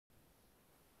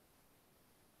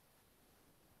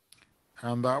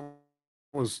And that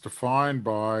was defined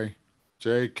by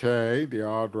JK, the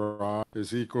odd rod,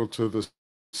 is equal to the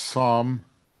sum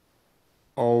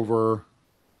over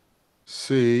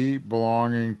C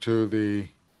belonging to the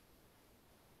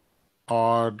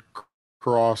odd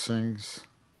crossings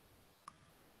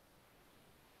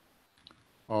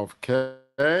of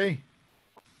K,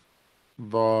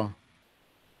 the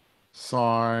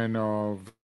sign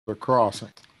of the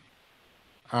crossing.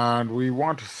 And we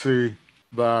want to see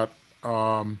that,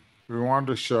 we want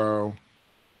to show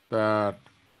that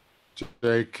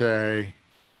JK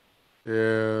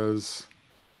is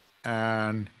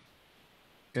an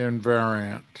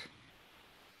invariant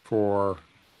for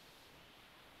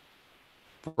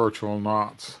virtual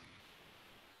knots.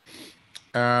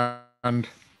 And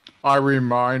I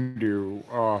remind you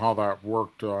how that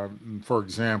worked. For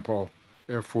example,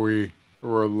 if we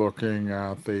were looking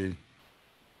at the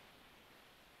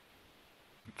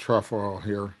trefoil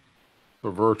here,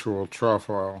 the virtual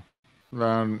trefoil,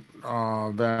 then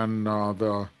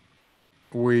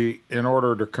in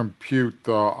order to compute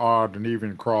the odd and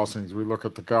even crossings, we look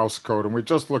at the Gauss code, and we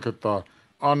just look at the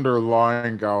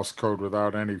underlying Gauss code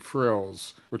without any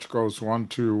frills, which goes 1,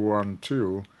 2, 1,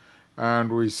 2,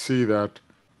 and we see that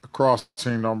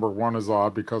crossing number 1 is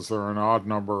odd because there are an odd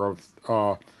number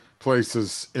of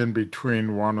places in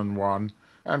between 1 and 1,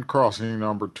 and crossing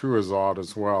number 2 is odd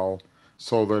as well,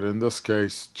 so that in this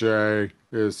case J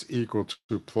is equal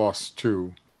to plus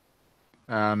 2.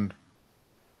 And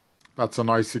that's a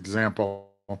nice example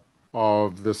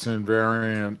of this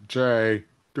invariant J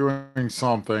doing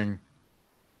something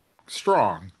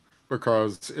strong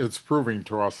because it's proving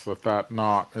to us that that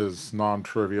knot is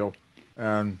non-trivial,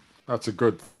 and that's a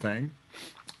good thing.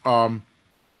 Um,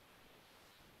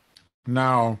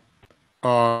 now,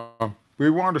 we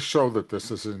want to show that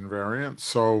this is invariant,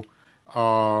 so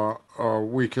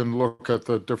we can look at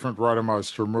the different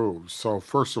Reidemeister moves. So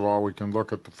first of all, we can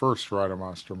look at the first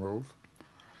Reidemeister move.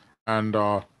 And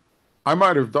I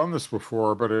might have done this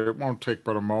before, but it won't take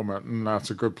but a moment, and that's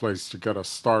a good place to get us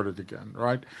started again,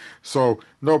 right? So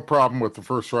no problem with the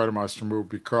first Reidemeister move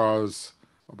because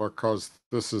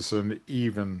this is an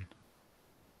even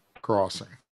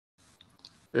crossing.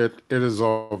 It is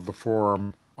of the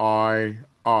form I.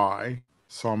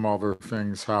 Some other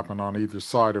things happen on either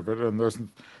side of it, and there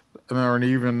are an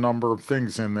even number of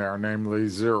things in there, namely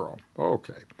 0.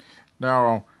 Okay.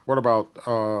 Now, what about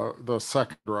the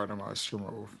second Reidemeister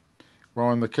move?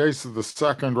 Well, in the case of the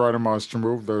second Reidemeister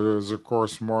move, there is, of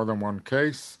course, more than one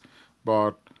case,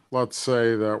 but let's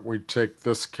say that we take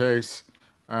this case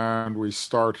and we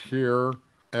start here,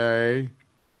 A,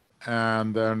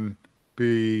 and then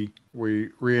B, we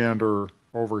re-enter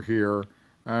over here,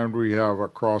 and we have a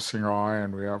crossing I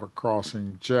and we have a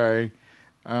crossing J,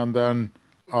 and then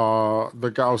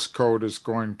the Gauss code is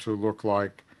going to look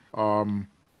like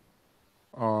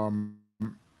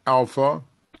alpha,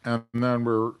 and then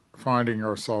we're finding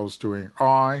ourselves doing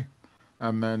I,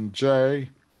 and then J,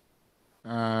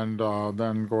 and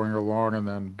then going along, and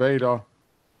then beta,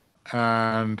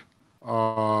 and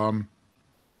oh,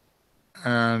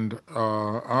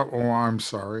 I'm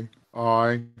sorry,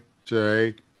 I,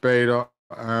 J, beta,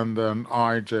 and then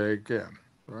IJ again,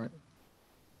 right?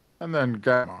 And then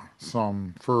gamma,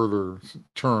 some further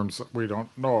terms that we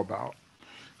don't know about.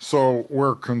 So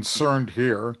we're concerned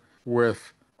here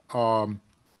with the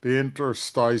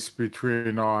interstice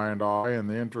between I and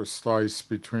the interstice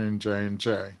between J and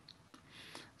J.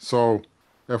 So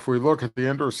if we look at the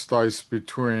interstice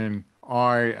between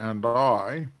I and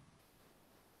I,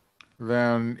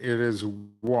 then it is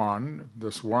 1,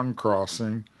 this one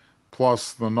crossing,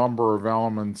 plus the number of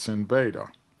elements in beta.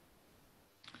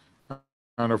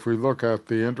 And if we look at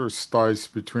the interstice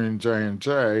between J and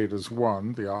J, it is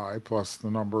 1, the I, plus the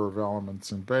number of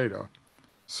elements in beta.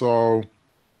 So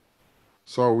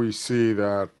we see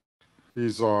that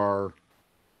these are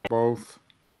both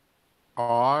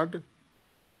odd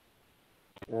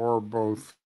or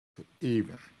both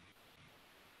even.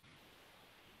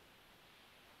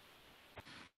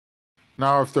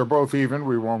 Now, if they're both even,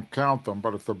 we won't count them,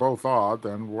 but if they're both odd,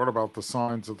 then what about the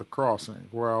signs of the crossing?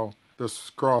 Well, this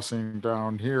crossing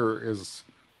down here is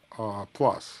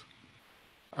plus,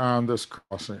 and this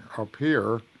crossing up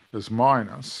here is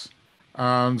minus.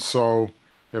 And so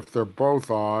if they're both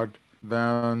odd,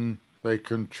 then they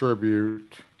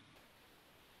contribute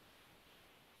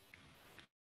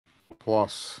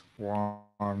plus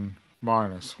 1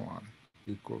 minus 1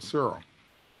 equals 0.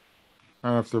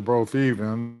 And if they're both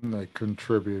even, they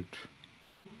contribute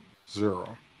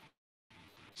 0.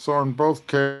 So in both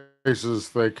cases,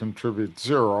 they contribute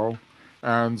 0,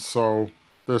 and so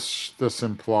this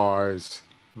implies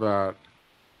that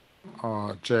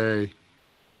J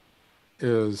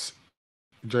is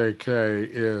JK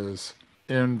is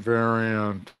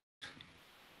invariant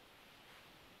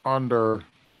under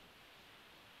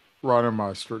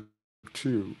Rademeister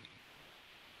 2.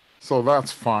 So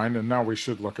that's fine, and now we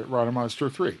should look at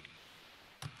Rademeister 3.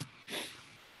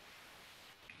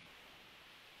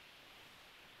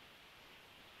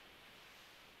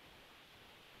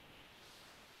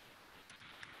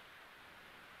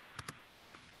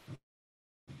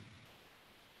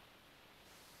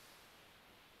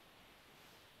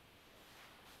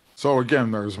 So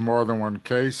again, there's more than one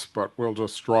case, but we'll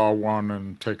just draw one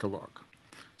and take a look.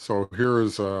 So here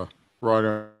is a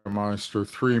Rademeister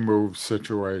 3 move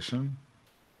situation.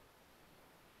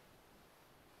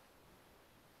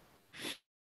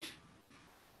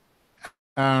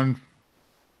 And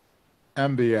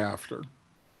the after.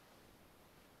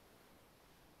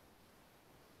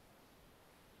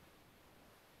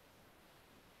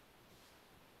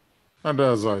 And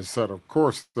as I said, of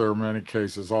course, there are many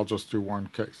cases. I'll just do one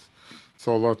case.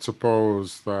 So let's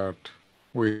suppose that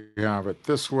we have it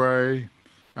this way,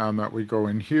 and that we go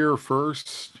in here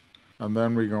first, and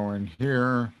then we go in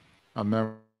here, and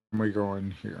then we go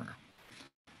in here.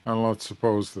 And let's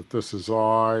suppose that this is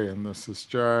I, and this is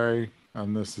J,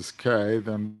 and this is K.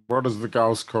 Then what does the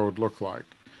Gauss code look like?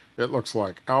 It looks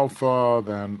like alpha,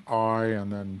 then I,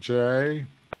 and then J.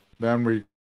 Then we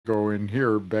go in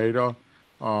here, beta,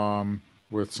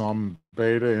 with some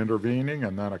beta intervening,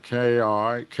 and then a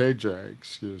KJ,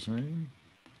 excuse me,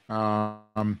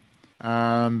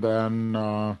 and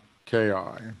then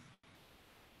KI,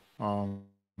 um,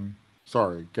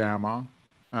 sorry, gamma,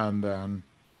 and then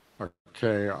a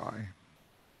KI.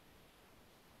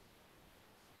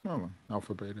 Oh,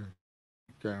 alpha, beta,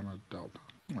 gamma, delta.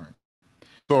 All right.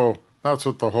 So that's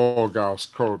what the whole Gauss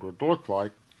code would look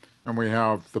like. And we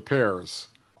have the pairs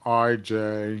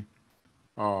IJ,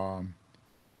 um,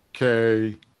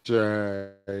 KJ,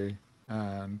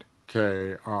 and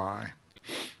KI.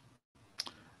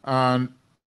 And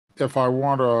if I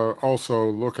want to also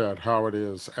look at how it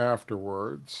is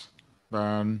afterwards,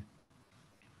 then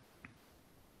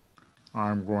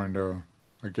I'm going to,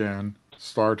 again,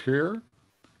 start here,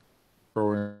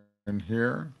 go in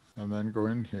here, and then go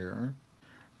in here.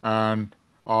 And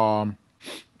um,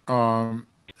 um,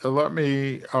 let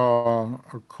me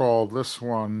call this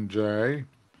one J,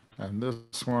 and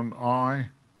this one I,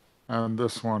 and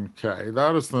this one K.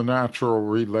 That is the natural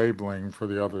relabeling for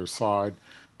the other side,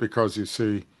 because you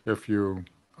see,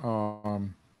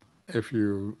 um, if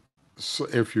you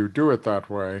if you do it that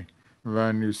way,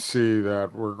 then you see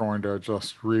that we're going to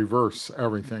just reverse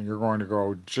everything. You're going to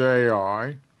go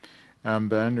JI, and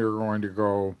then you're going to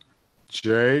go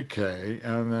JK,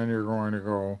 and then you're going to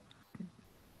go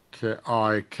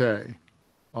IK.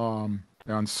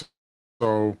 And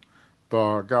so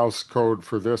the Gauss code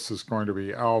for this is going to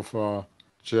be alpha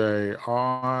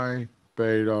JI,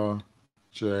 beta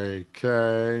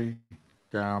JK,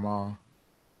 gamma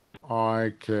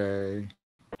IK,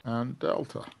 and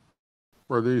delta,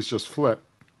 where these just flip,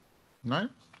 right?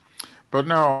 But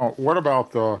now, what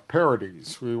about the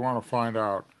parities? We want to find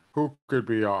out who could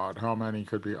be odd, how many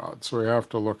could be odd. So we have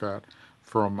to look at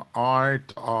from I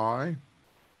to I,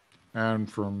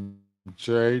 and from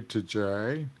J to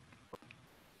J,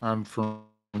 and from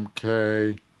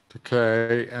K to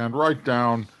K, and write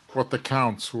down what the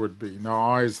counts would be. Now,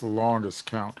 I is the longest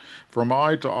count. From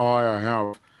I to I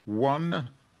have 1,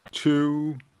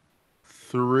 2,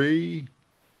 3,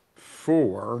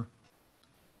 4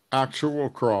 actual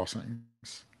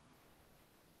crossings.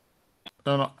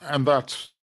 And that's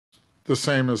the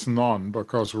same as none,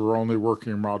 because we're only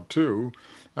working mod 2.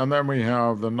 And then we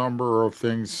have the number of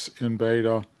things in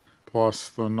beta plus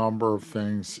the number of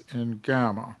things in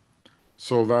gamma.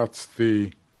 So that's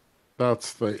the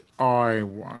I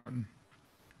one.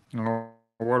 Now,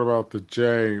 what about the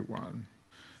J one?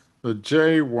 The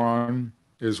J one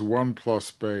is 1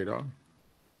 plus beta,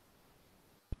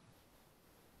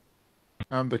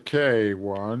 and the K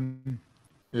one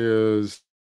is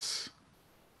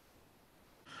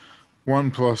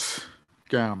 1 plus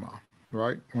gamma,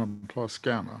 right? 1 plus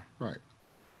gamma, right?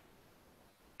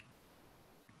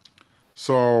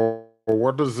 So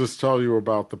what does this tell you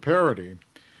about the parity?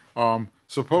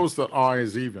 Suppose that I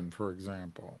is even, for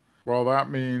example. Well, that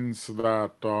means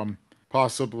that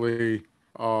possibly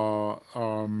uh,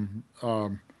 um,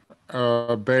 um,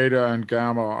 beta and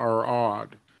gamma are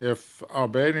odd. If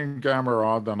beta and gamma are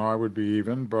odd, then I would be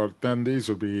even, but then these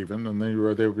would be even, and they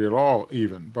would be all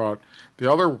even. But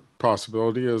the other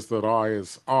possibility is that I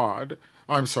is odd.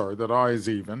 I'm sorry, that I is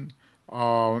even,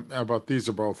 but these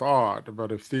are both odd.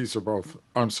 But if these are both,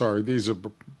 I'm sorry, these are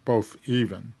both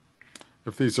even.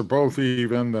 If these are both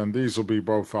even, then these will be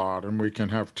both odd, and we can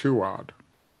have two odd.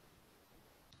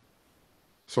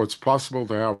 So it's possible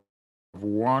to have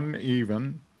one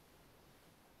even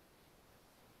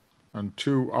and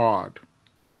two odd.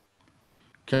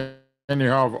 Can you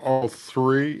have all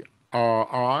three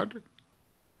odd?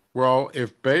 Well,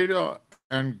 if J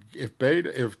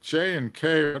and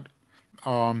K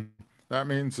that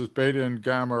means that beta and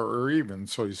gamma are even.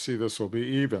 So you see this will be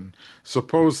even.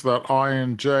 Suppose that I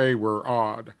and J were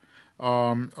odd.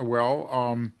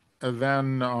 Well,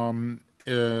 then um,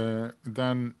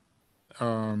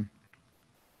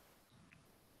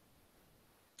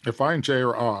 if I and J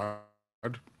are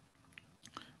odd,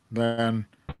 then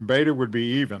beta would be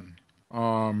even.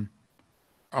 Um,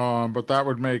 but that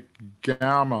would make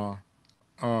gamma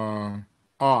uh,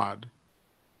 odd,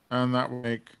 and that would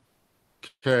make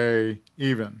K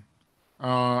even.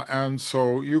 And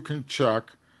so you can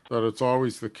check that it's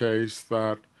always the case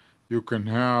that you can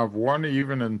have one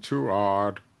even and two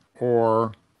odd,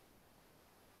 or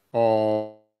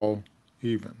all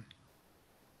even.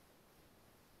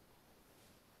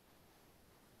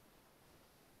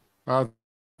 That's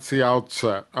the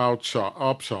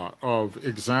upshot of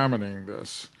examining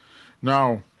this.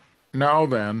 Now, now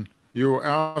then, you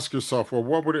ask yourself, well,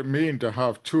 what would it mean to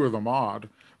have two of them odd?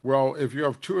 Well, if you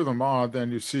have two of them odd,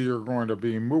 then you see you're going to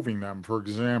be moving them. For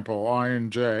example, I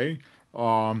and J,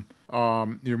 you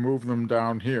move them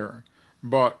down here.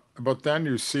 But then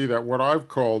you see that what I've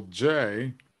called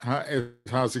J, it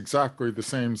has exactly the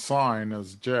same sign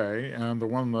as J, and the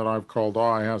one that I've called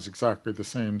I has exactly the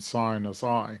same sign as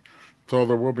I. So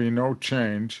there will be no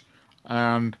change,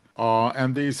 and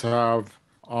these have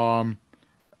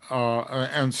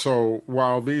and so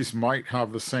while these might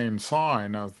have the same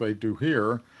sign as they do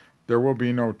here, there will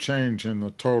be no change in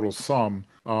the total sum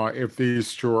if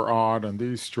these two are odd and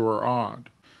these two are odd.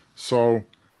 So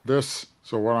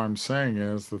so what I'm saying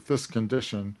is that this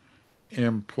condition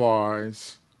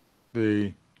implies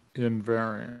the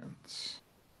invariance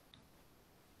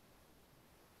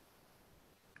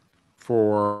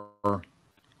for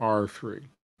R3.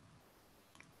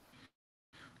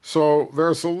 So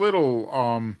there's a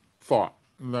little thought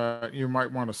that you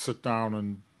might want to sit down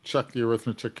and check the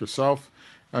arithmetic yourself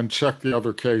and check the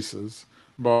other cases.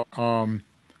 But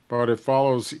it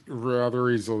follows rather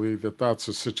easily that that's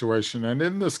a situation. And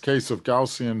in this case of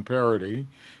Gaussian parity,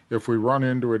 if we run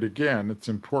into it again, it's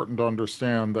important to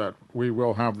understand that we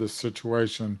will have this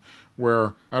situation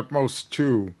where at most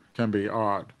two can be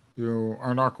odd. You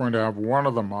are not going to have one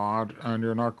of them odd, and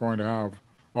you're not going to have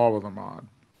all of them odd.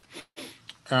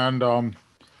 And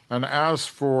and as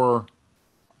for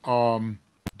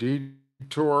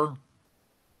detour,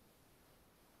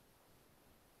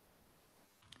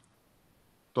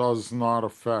 does not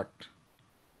affect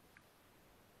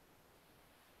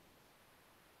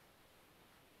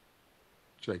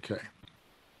JK.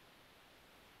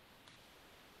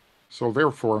 So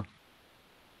therefore,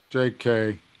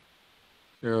 JK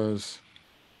is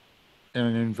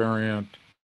an invariant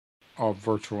of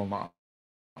virtual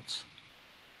knots.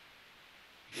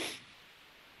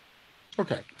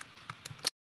 Okay,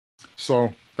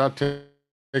 so that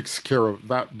takes care of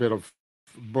that bit of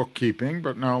bookkeeping,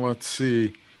 but now let's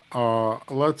see.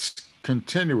 Let's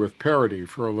continue with parity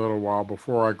for a little while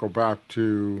before I go back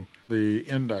to the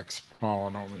index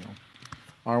polynomial.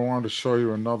 I want to show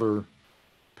you another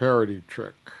parity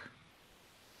trick.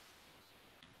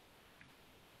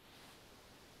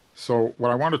 So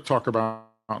what I want to talk about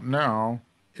now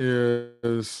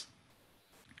is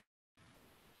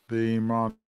the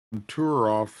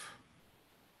Monturov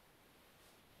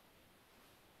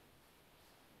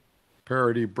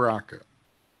parity bracket.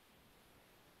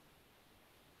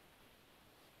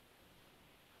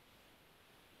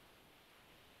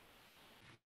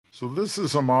 So this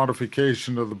is a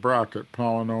modification of the bracket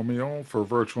polynomial for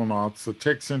virtual knots that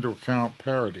takes into account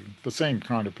parity, the same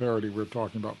kind of parity we were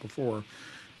talking about before,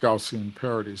 Gaussian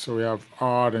parity. So we have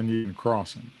odd and even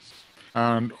crossings.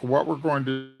 And what we're going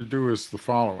to do is the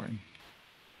following.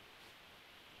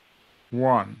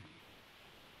 One,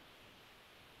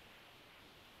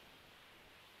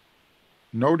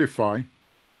 notify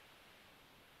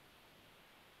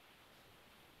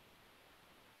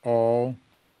all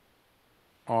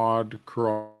odd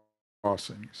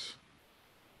crossings.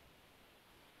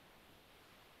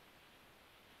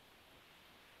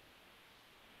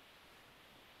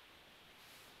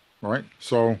 All right,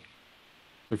 so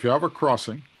if you have a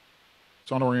crossing,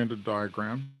 it's an oriented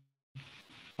diagram.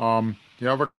 You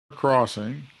have a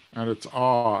crossing and it's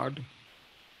odd,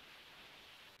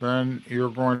 then you're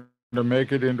going to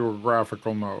make it into a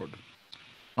graphical node.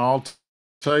 I'll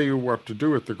tell you what to do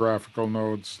with the graphical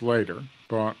nodes later,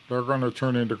 but they're going to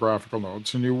turn into graphical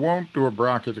nodes, and you won't do a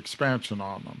bracket expansion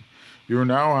on them. You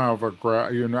now have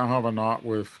a knot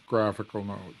with graphical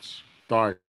nodes.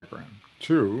 Diagram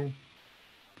 2,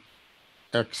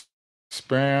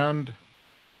 expand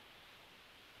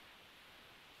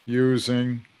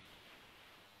using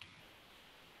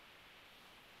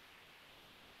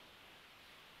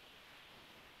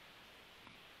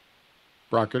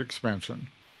bracket expansion.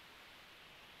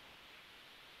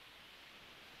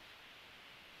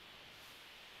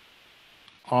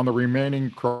 On the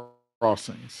remaining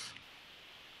crossings.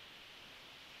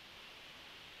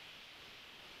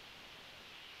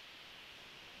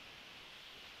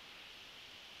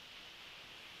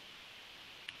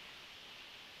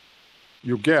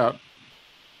 You get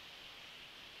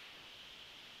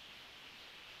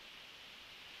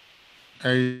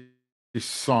a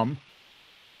sum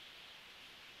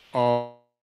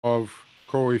of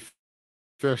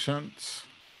coefficients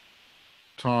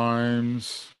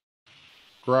times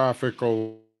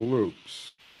graphical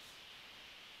loops.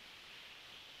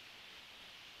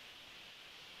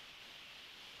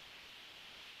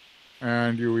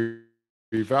 And you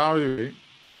evaluate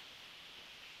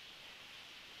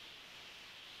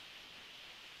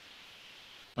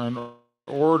an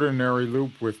ordinary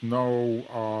loop with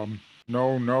no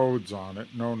nodes on it,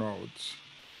 no nodes.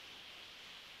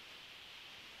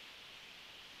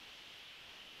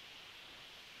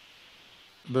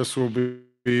 This will be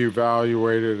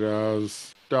evaluated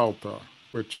as delta,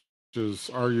 which is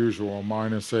our usual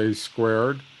minus a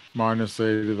squared minus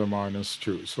a to the minus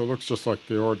 2. So it looks just like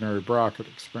the ordinary bracket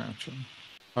expansion.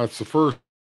 That's the first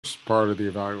part of the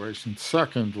evaluation.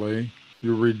 Secondly,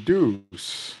 you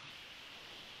reduce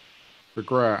the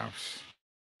graphs.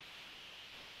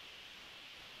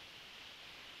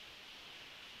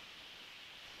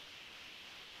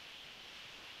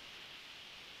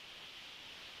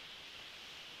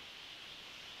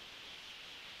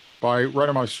 By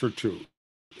Reidemeister 2.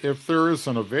 If there is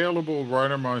an available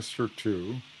Reidemeister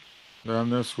 2,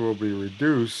 then this will be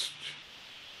reduced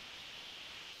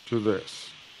to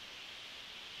this.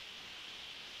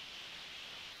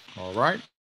 All right?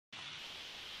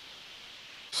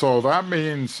 So that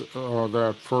means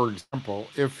that, for example,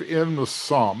 if in the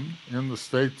sum, in the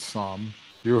state sum,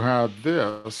 you had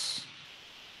this,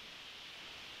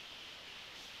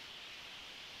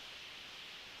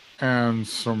 and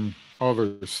some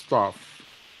other stuff,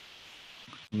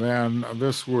 then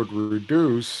this would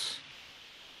reduce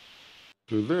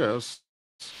to this,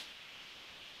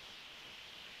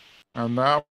 and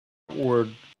that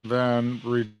would then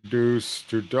reduce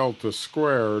to delta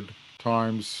squared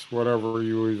times whatever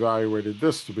you evaluated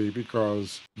this to be,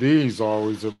 because these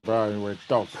always evaluate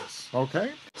deltas.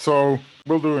 Okay? So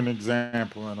we'll do an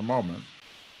example in a moment,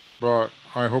 but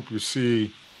I hope you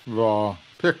see the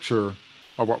picture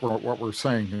of what we're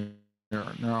saying here.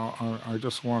 Now, I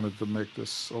just wanted to make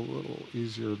this a little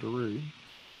easier to read.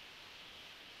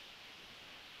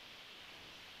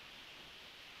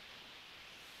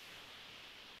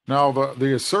 Now,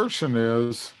 the assertion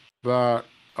is that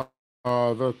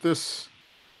that this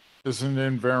is an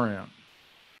invariant.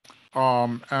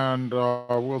 And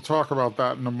we'll talk about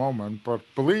that in a moment, but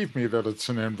believe me that it's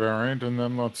an invariant, and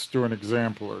then let's do an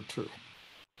example or two.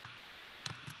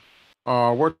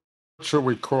 What should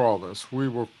we call this? We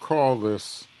will call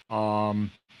this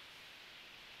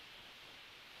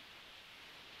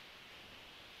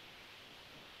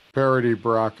parity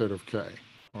bracket of K,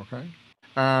 okay?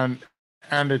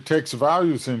 And it takes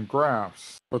values in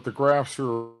graphs, but the graphs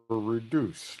are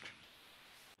reduced.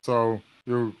 So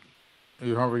you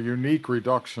have a unique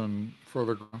reduction for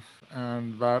the graph,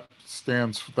 and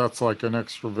that's like an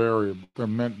extra variable. There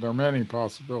are many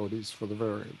possibilities for the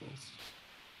variables.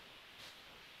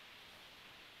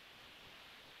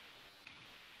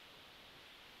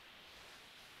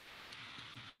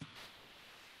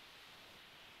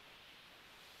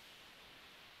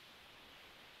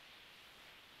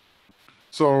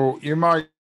 So you might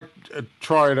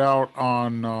try it out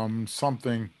on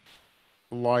something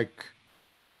like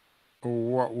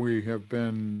what we have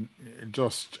been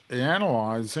just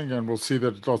analyzing, and we'll see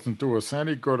that it doesn't do us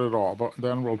any good at all. But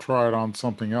then we'll try it on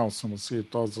something else, and we'll see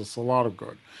it does us a lot of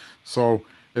good. So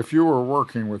if you were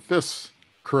working with this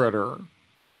critter,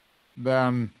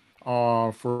 then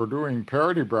for doing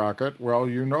parity bracket, well,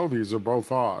 you know these are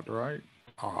both odd, right?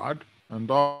 Odd and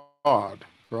odd,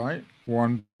 right?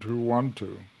 1, 2, 1,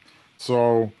 2.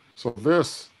 So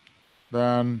this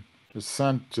then is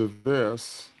sent to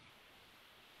this,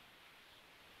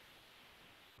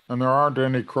 and there aren't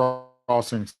any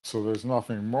crossings, so there's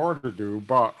nothing more to do,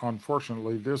 but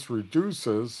unfortunately this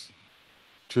reduces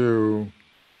to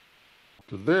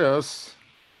this,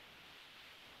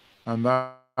 and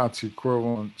that's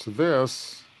equivalent to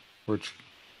this, which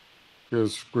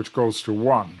goes to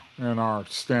 1 in our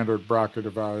standard bracket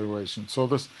evaluation. So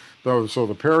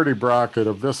the parity bracket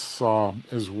of this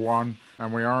is 1,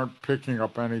 and we aren't picking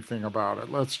up anything about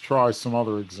it. Let's try some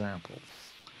other examples.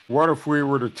 What if we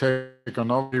were to take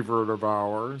another favorite of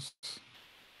ours?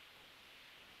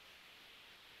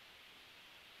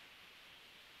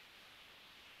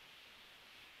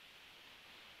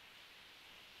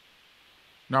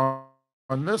 Now,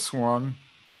 on this one,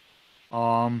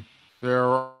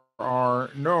 there are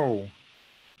no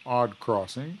odd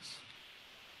crossings.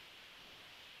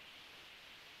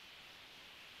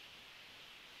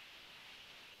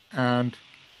 And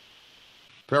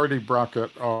parity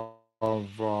bracket of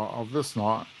this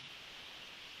knot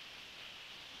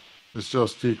is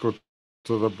just equal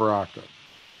to the bracket.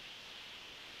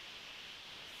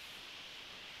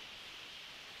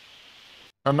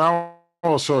 And now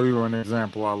I'll show you an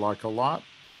example I like a lot.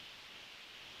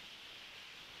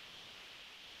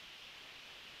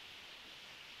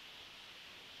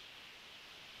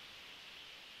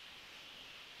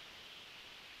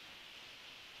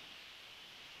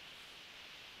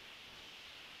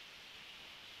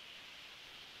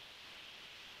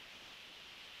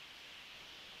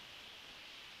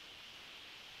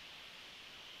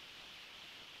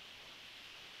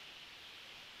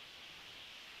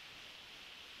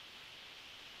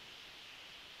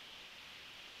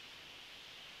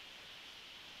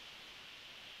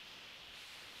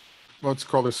 Let's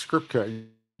call this script K.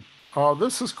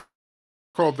 This is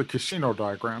called the Kishino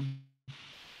diagram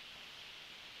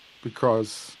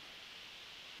because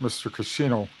Mr.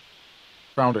 Kishino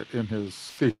found it in his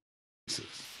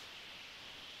thesis.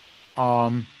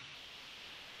 And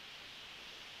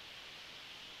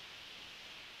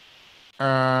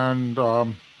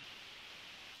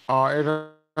it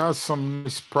has some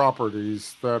nice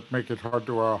properties that make it hard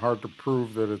to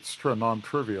prove that it's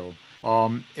non-trivial.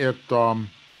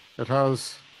 It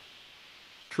has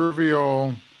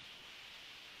trivial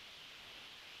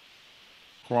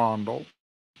quandle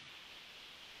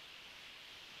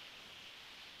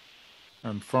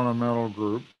and fundamental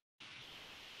group.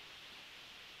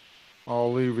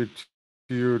 I'll leave it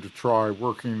to you to try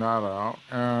working that out.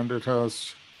 And it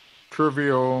has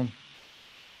trivial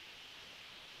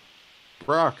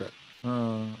bracket.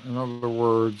 In other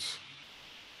words,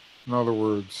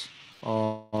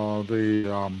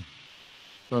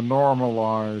 the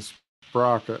normalized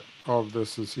bracket of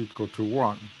this is equal to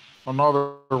 1.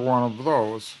 Another one of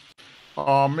those.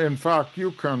 In fact,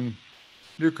 you can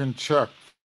check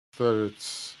that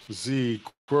it's Z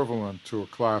equivalent to a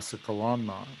classical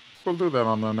unknown. We'll do that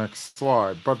on the next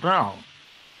slide. But now,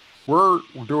 we're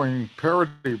doing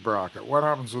parity bracket. What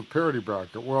happens with parity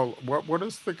bracket? Well, what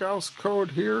is the Gauss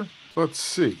code here? Let's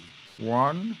see.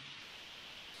 1,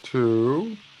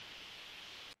 2,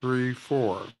 3,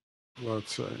 4.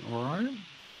 Let's say, all right?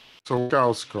 So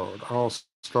Gauss code, I'll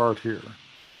start here.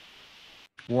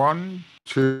 1,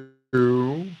 2,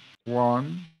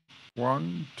 1,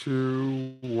 1,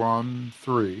 2, 1,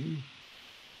 3,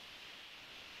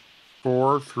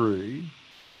 4, 3,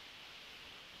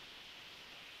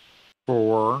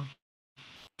 4,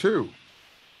 2.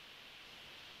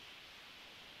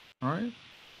 All right?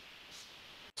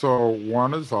 So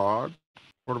 1 is odd.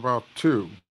 What about 2?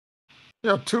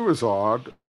 Yeah, 2 is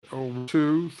odd.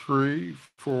 2, 3,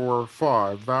 4,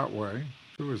 5, that way.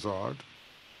 2 is odd.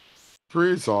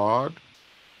 3 is odd.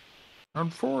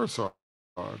 And 4 is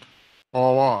odd.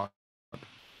 All odd.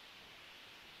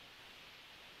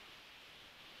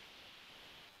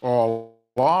 All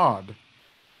odd.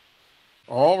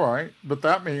 All right, but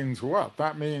that means what?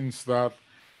 That means that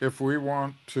if we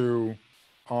want to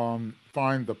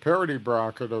find the parity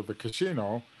bracket of the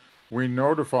Kishino, we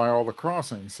notify all the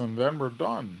crossings, and then we're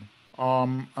done.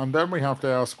 And then we have to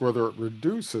ask whether it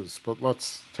reduces, but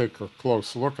let's take a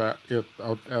close look at it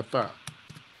at that.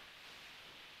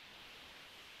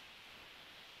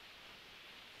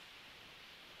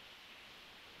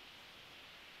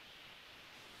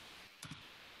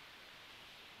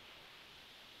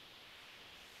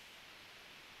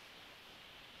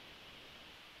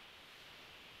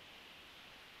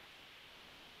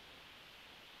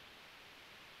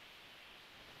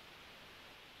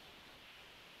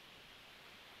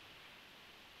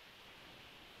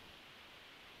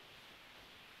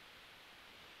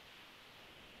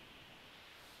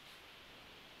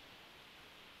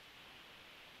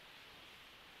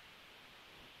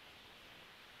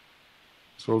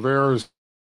 So there's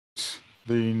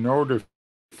the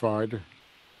notified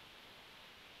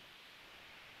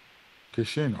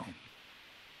Kishino.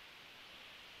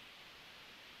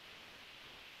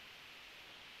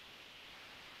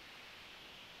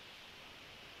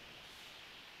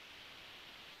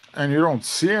 and you don't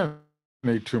see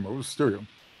any two moves, do you?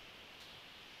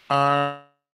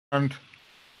 And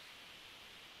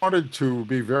wanted to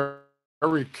be very,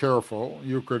 very careful,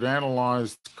 you could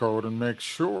analyze the code and make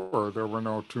sure there were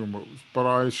no two moves. But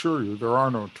I assure you, there are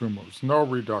no two moves, no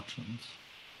reductions.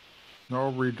 No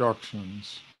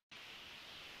reductions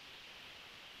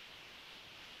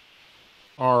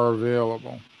are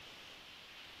available.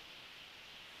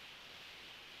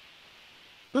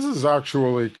 This is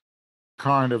actually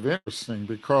kind of interesting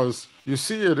because you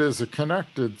see it is a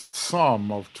connected sum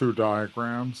of two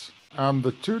diagrams, and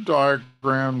the two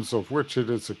diagrams of which it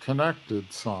is a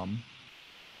connected sum,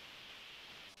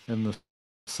 in the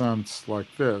sense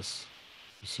like this,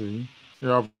 you see, you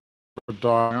have a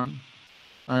diagram,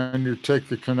 and you take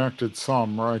the connected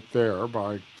sum right there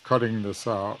by cutting this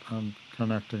out and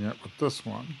connecting it with this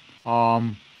one.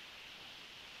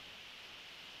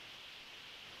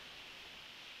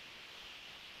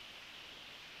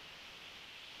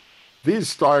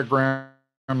 These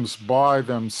diagrams by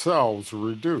themselves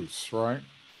reduce, right?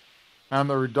 And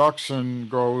the reduction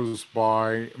goes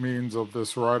by means of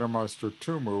this Reidemeister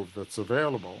 2 move that's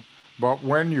available. But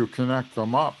when you connect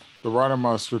them up, the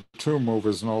Reidemeister 2 move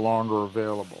is no longer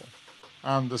available.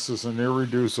 And this is an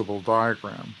irreducible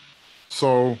diagram.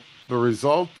 So the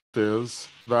result is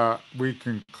that we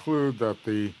conclude that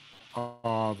the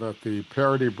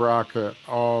parity bracket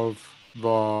of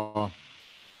the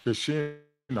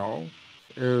Kishino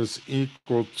is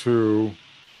equal to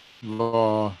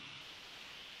the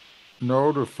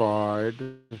notified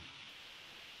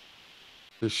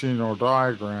Kishino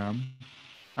diagram,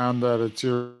 and that it's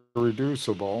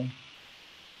irreducible,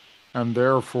 and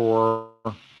therefore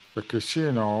the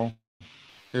Kishino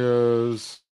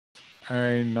is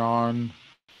a non-trivial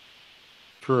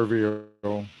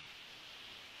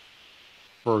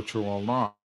virtual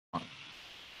knot.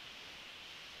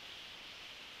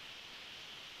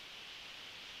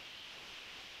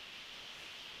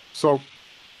 So,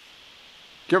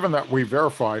 given that we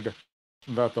verified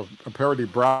that the parity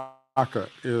bracket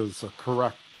is a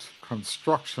correct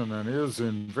construction and is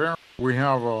invariant, we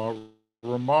have a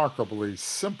remarkably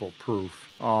simple proof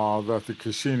that the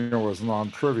Kishino is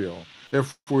non-trivial.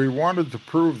 If we wanted to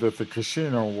prove that the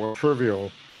Kishino was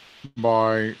trivial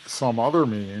by some other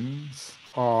means,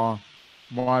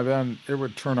 why then it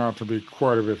would turn out to be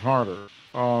quite a bit harder.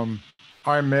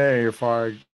 I may, if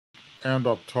I end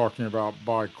up talking about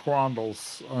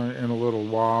biquandals in a little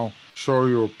while, show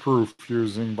you a proof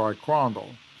using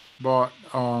biquandal. But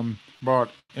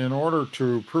in order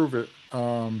to prove it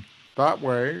that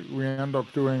way, we end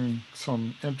up doing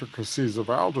some intricacies of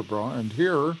algebra, and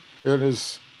here it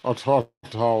is a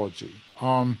tautology.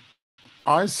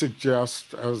 I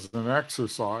suggest as an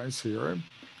exercise here,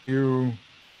 you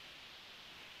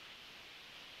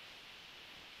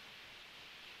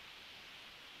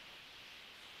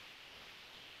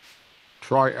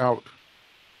try out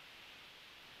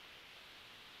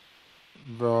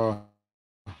the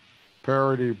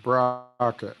parity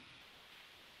bracket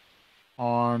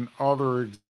on other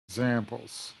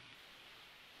examples.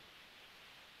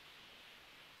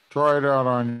 Try it out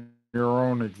on your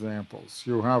own examples.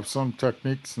 You have some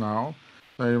techniques now.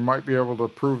 Now you might be able to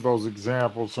prove those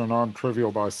examples are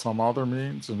non-trivial by some other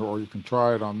means, or you can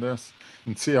try it on this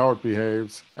and see how it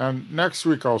behaves. And next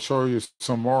week I'll show you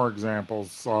some more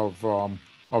examples of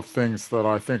things that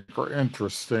I think are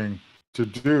interesting to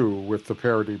do with the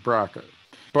parity bracket.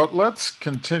 But let's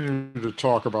continue to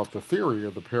talk about the theory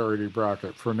of the parity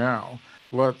bracket for now.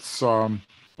 Let's go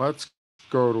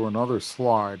to another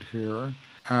slide here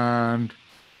and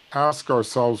ask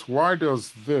ourselves, why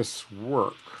does this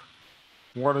work?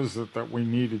 What is it that we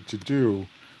needed to do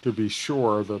to be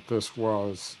sure that this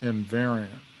was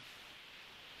invariant?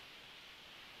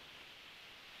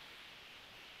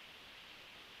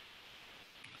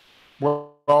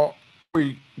 Well,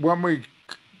 when we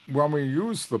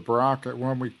use the bracket,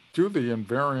 when we do the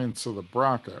invariance of the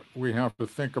bracket, we have to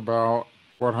think about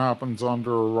what happens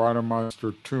under a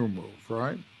Reidemeister 2 move,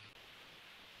 right?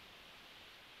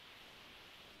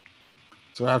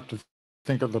 So I have to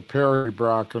think of the parity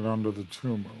bracket under the 2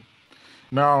 move.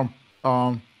 Now,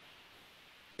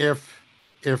 if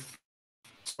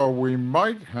so, we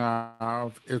might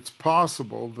have, it's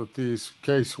possible that these,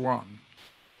 case one,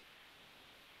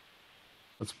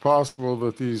 it's possible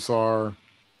that these are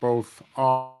both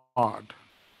odd.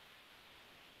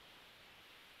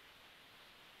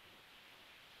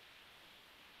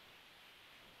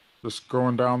 Just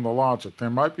going down the logic, they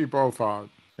might be both odd,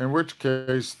 in which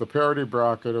case the parity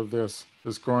bracket of this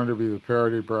is going to be the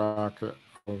parity bracket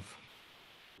of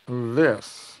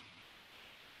this.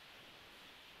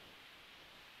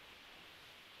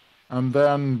 And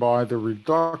then by the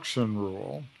reduction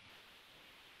rule,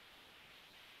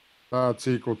 that's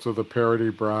equal to the parity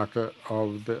bracket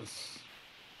of this.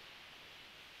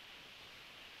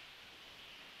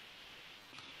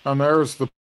 And there's the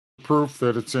proof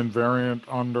that it's invariant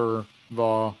under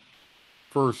the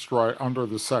under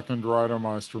the second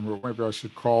Reidemeister move. Maybe I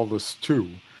should call this 2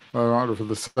 under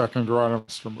the second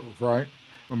Reidemeister move, right?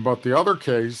 But the other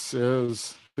case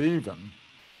is even.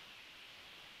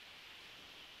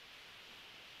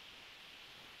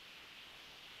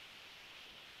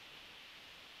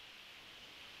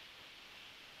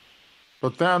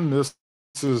 But then this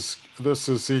is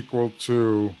equal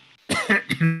to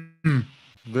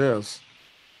this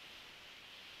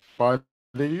by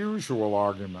the usual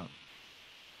argument.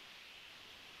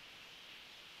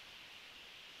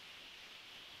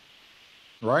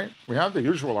 Right? We have the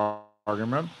usual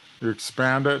argument. You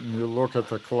expand it and you look at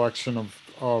the collection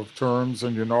of terms,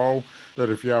 and you know that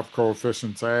if you have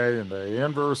coefficients A and A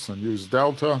inverse and use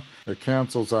delta, it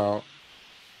cancels out.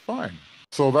 Fine.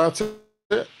 So that's it.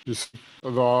 You see,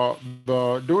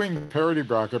 the doing the parity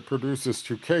bracket produces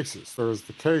two cases. There's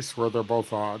the case where they're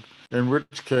both odd, in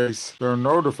which case they're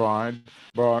notified,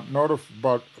 but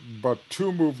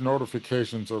two move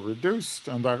notifications are reduced,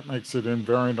 and that makes it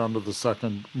invariant under the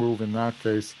second move in that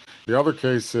case. The other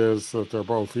case is that they're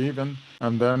both even,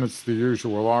 and then it's the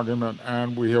usual argument,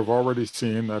 and we have already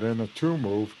seen that in a two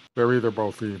move, they're either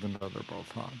both even or they're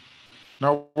both odd.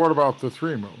 Now, what about the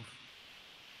three move?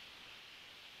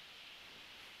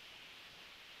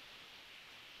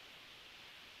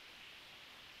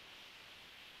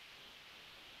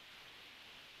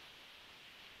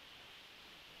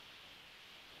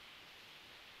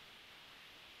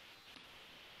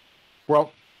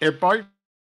 Well, it might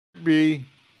be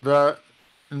that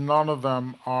none of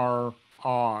them are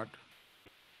odd,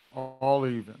 all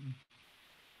even.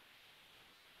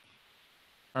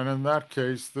 And in that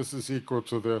case, this is equal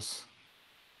to this.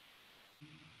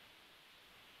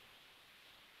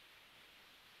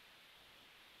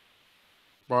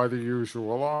 By the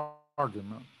usual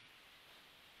argument.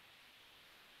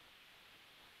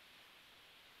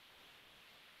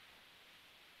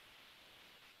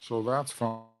 So that's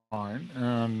fine.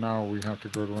 And now we have to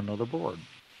go to another board.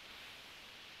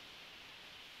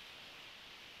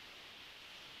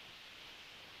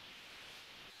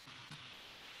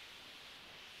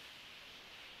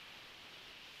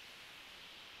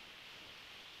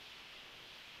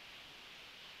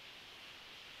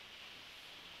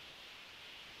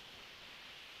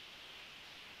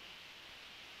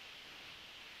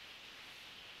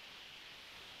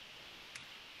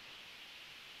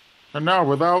 And now,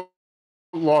 without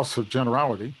loss of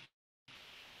generality,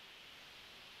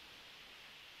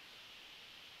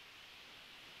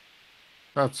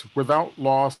 that's without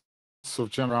loss of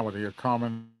generality, a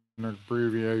common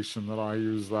abbreviation that I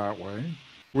use that way,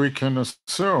 we can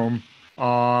assume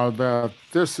that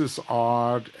this is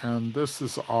odd, and this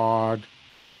is odd,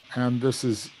 and this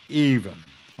is even,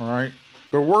 all right?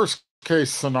 The worst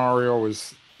case scenario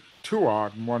is two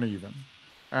odd and one even.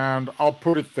 And I'll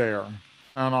put it there,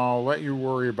 and I'll let you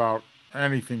worry about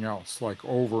anything else, like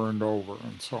over and over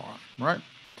and so on, right?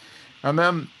 And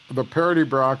then the parity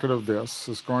bracket of this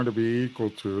is going to be equal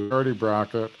to the parity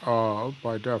bracket of,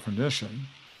 by definition,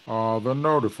 the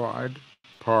notified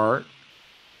part,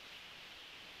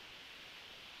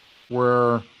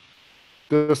 where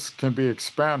this can be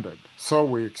expanded. So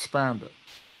we expand it.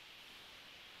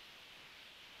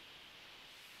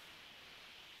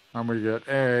 And we get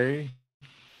A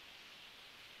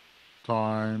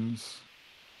times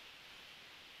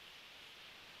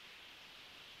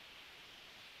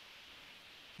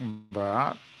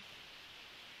that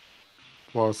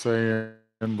plus A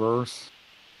inverse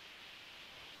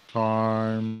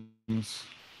times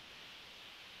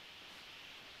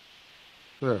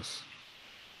this.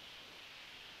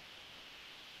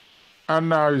 And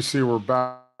now you see we're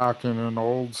back in an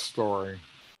old story.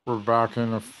 We're back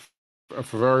in a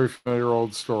very familiar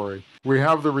old story. We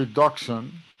have the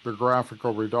reduction, the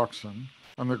graphical reduction,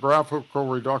 and the graphical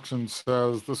reduction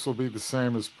says this will be the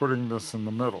same as putting this in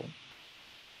the middle.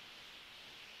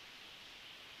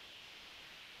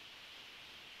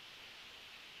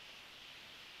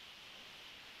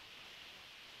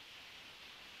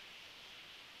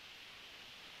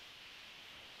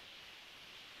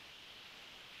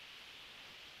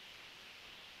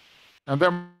 And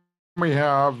then we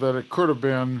have that it could have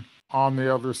been on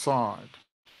the other side.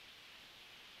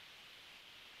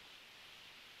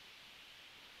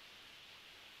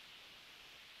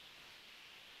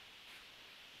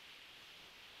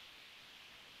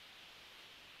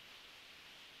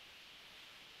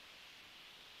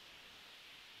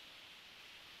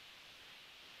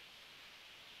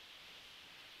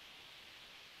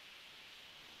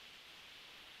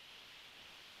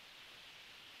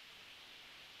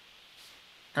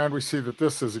 And we see that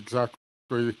this is exactly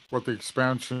what the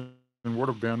expansion would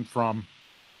have been from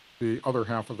the other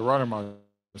half of the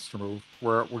Reidemeister move,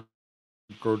 where it would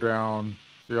go down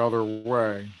the other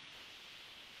way.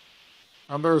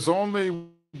 And there's only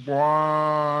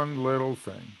one little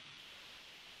thing.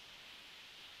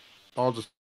 I'll just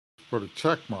put a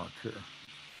check mark here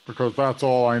because that's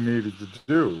all I needed to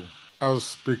do.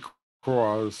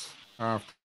 Because,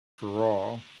 after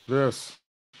all, this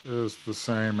is the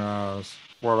same as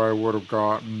what I would have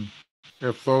gotten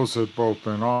if those had both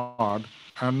been odd.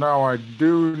 And now I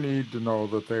do need to know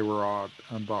that they were odd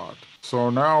and odd. So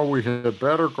now we had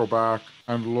better go back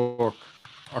and look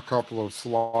a couple of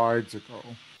slides ago.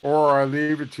 Or I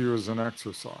leave it to you as an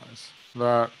exercise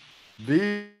that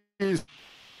these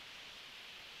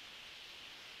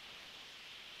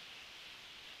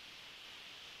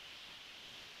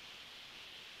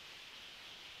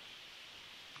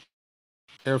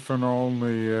if and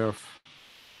only if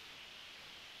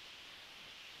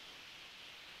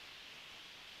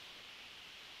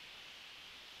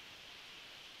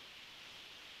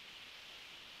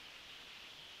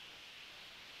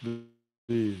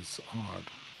these odd.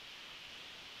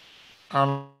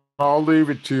 And I'll leave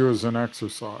it to you as an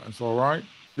exercise, all right?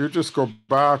 You just go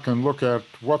back and look at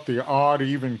what the odd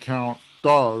even count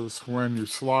does when you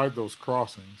slide those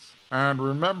crossings. And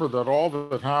remember that all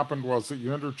that happened was that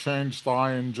you interchanged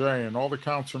I and J, and all the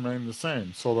counts remain the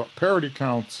same. So the parity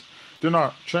counts do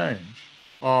not change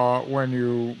when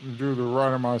you do the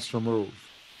Reidemeister move.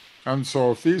 And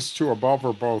so if these two above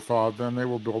are both odd, then they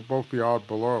will both be odd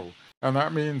below. And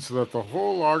that means that the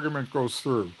whole argument goes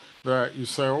through, that you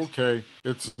say, okay,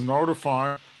 it's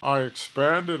notifying, I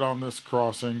expanded on this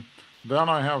crossing, then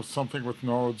I have something with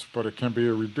nodes, but it can be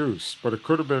reduced. But it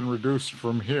could have been reduced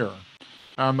from here.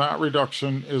 And that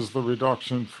reduction is the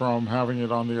reduction from having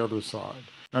it on the other side.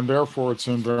 And therefore it's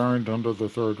invariant under the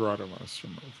third Reidemeister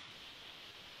move.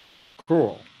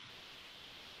 Cool.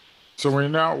 So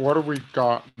what have we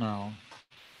got now?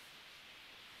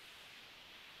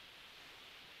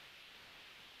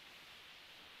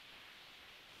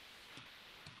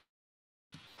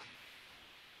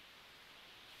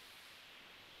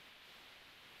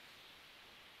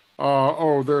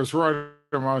 There's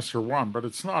Reidemeister 1, but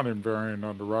it's not invariant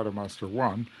under Reidemeister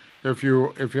 1. If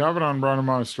you have it on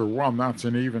Reidemeister 1, that's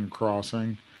an even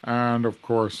crossing. And of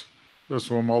course,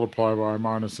 this will multiply by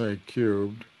minus a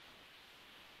cubed.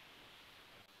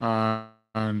 And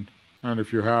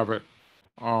if you have it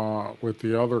with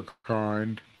the other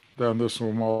kind, then this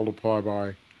will multiply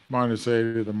by minus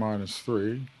a to the minus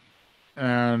 3.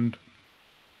 And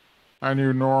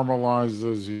you normalize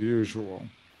as usual.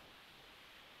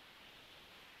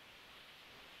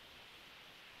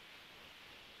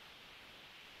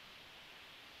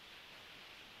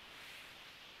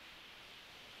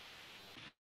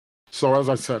 So as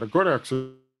I said, a good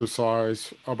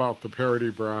exercise about the parity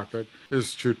bracket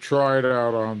is to try it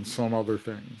out on some other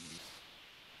things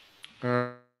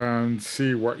and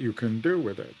see what you can do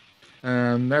with it.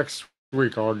 And next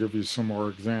week I'll give you some more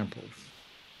examples.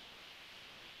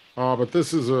 But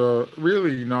this is a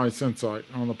really nice insight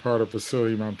on the part of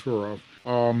Vasily Manturov.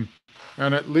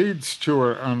 And it leads to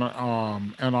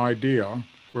an idea,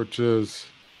 which is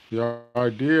the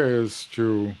idea is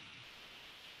to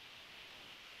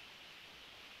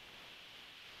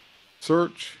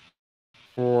search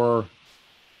for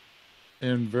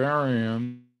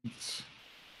invariance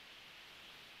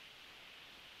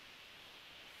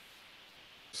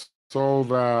so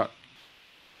that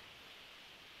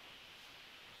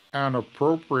an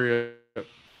appropriate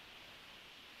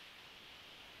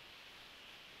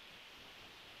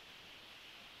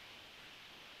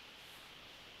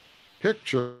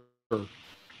picture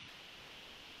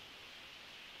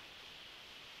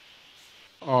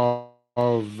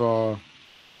of the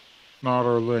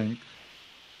Notter link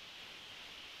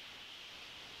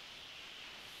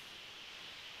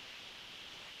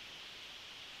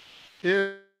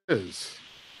is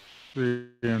the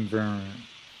invariant.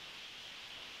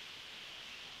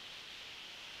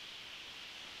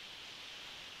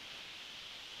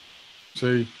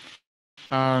 See,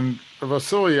 and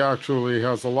Vasily actually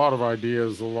has a lot of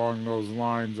ideas along those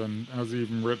lines and has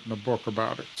even written a book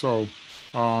about it. So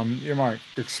you might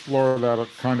explore that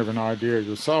kind of an idea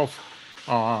yourself.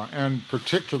 And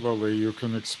particularly, you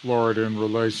can explore it in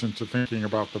relation to thinking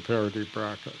about the parity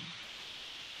bracket.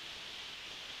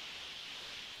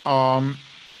 Um,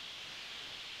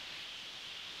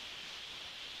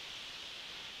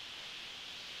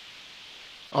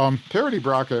 Parity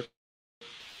bracket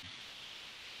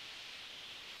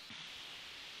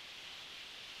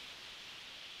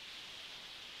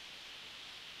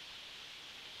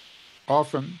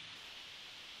often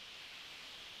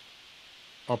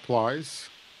applies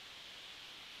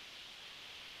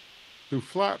to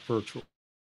flat virtuals.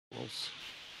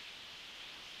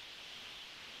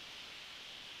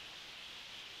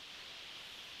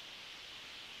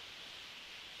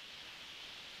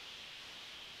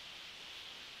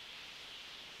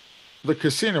 The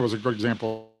casino was a good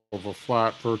example of a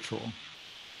flat virtual.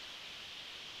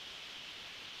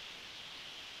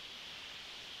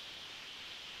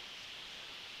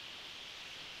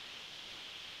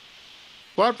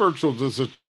 Flat virtuals is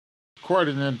quite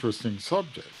an interesting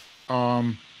subject.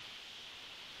 Um,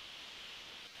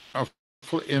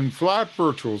 in flat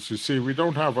virtuals, you see, we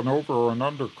don't have an over or an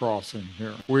under crossing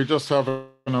here. We just have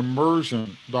an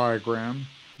immersion diagram,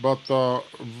 but the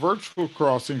virtual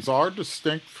crossings are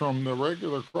distinct from the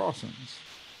regular crossings.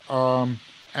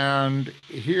 And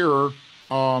here,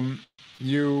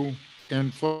 you,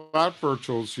 in flat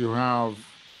virtuals, you have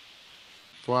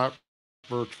flat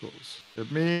virtuals.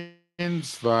 It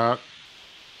means that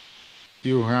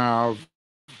you have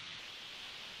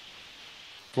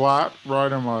flat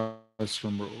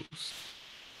right-Meister moves.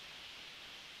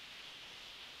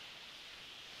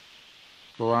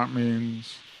 So that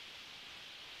means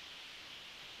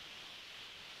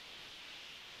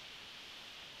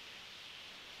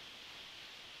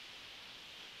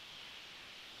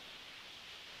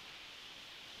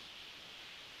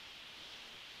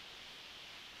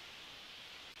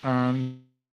and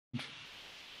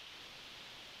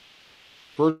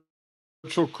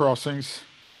virtual crossings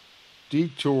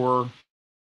detour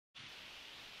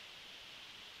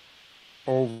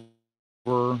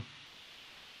over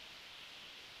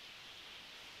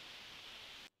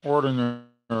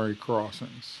ordinary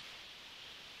crossings,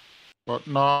 but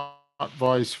not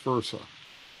vice versa.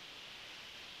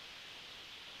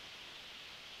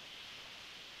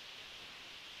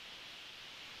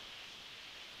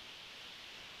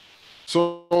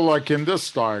 So, like in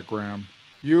this diagram,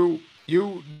 you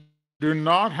do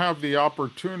not have the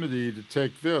opportunity to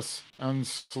take this and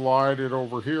slide it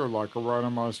over here like a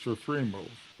Reitermeister 3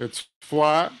 move. It's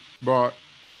flat, but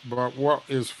what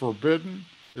is forbidden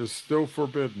is still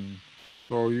forbidden.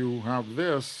 So you have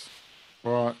this,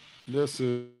 but this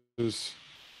is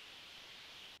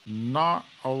not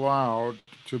allowed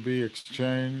to be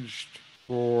exchanged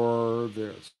for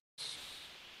this.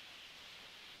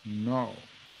 No.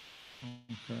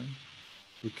 Okay.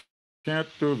 We can't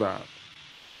do that.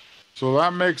 So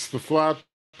that makes the flat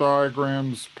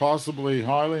diagrams possibly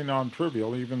highly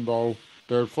non-trivial, even though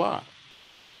they're flat.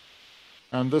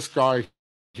 And this guy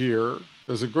here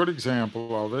is a good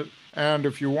example of it. And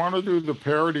if you want to do the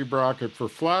parity bracket for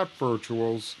flat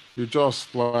virtuals, you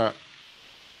just let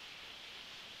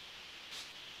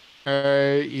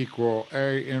A equal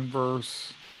A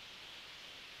inverse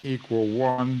equal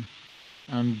 1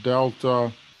 and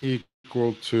delta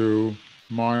equal to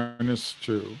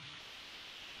 -2.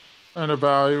 And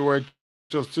evaluate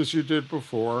just as you did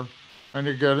before, and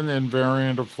you get an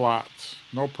invariant of flats.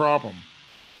 No problem.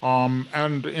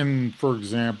 And in, for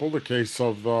example, the case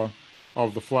of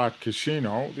the flat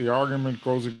Casino, the argument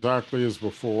goes exactly as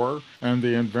before, and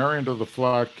the invariant of the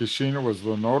flat Casino is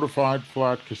the notified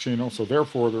flat Casino, so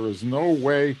therefore there is no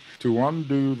way to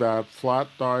undo that flat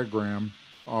diagram,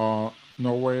 no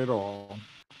way at all,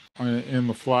 in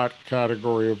the flat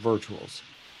category of virtuals.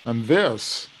 And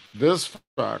this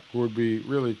fact would be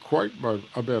really quite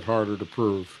a bit harder to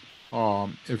prove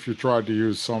if you tried to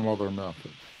use some other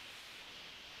method.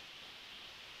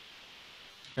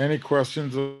 Any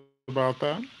questions about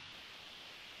that?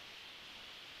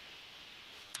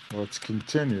 Let's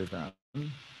continue then.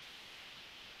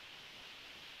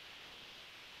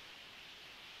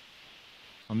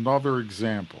 Another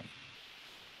example.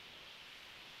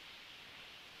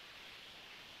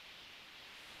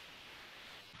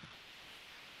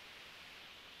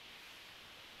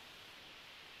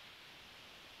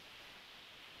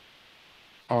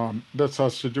 This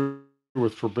has to do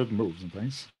with forbidden moves and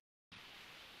things.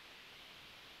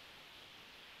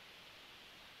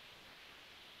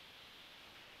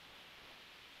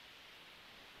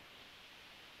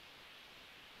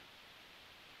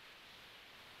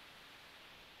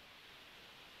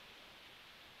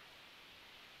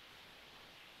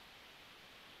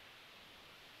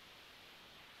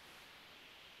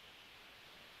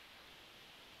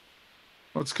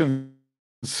 Let's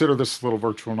consider this little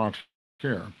virtual knot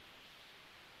here.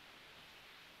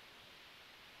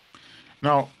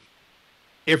 Now,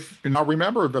 now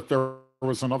remember that there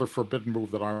was another forbidden move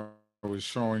that I was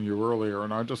showing you earlier,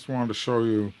 and I just wanted to show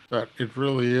you that it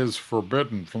really is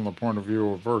forbidden from the point of view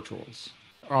of virtuals.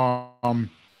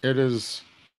 It is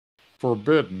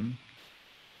forbidden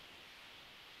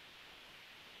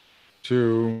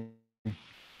to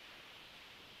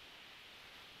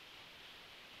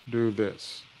do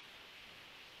this,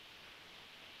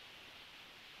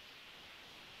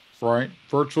 right?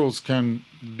 Virtuals can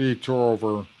detour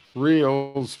over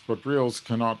reals, but reals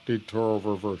cannot detour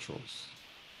over virtuals.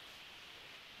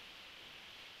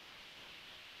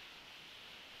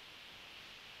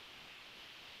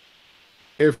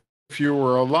 If you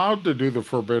were allowed to do the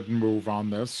forbidden move on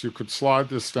this, you could slide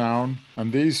this down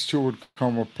and these two would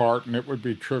come apart and it would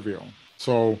be trivial.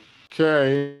 So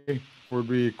K would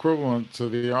be equivalent to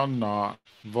the unknot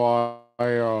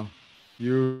via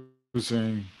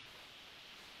using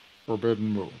forbidden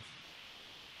move.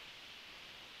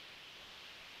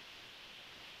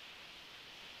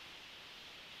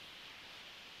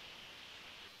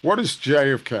 What is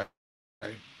J of K?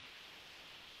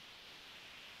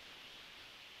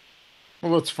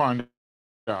 Well, let's find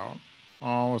out.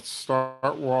 Let's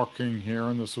start walking here,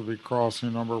 and this will be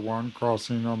crossing number one,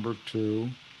 crossing number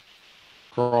two,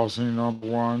 crossing number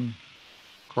one,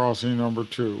 crossing number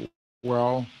two.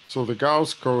 Well, so the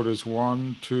Gauss code is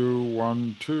 1, 2,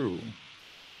 1, 2.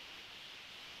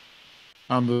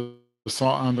 On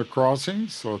the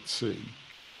crossings, let's see.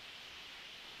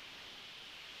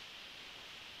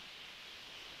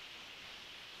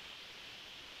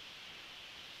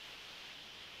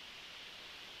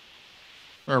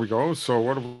 There we go. So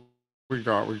what have we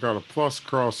got? We got a plus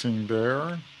crossing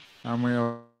there, and we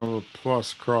have a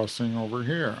plus crossing over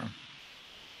here.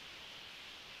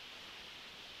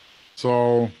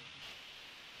 So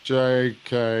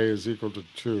JK is equal to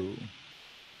 2.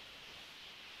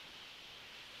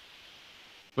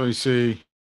 So you see,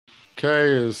 K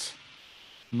is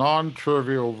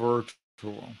non-trivial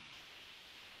virtual.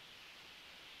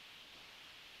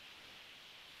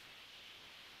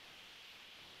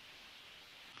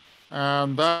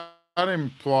 And that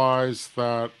implies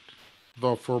that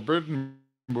the forbidden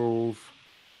move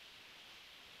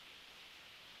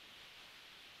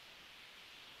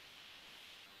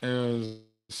is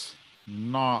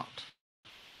not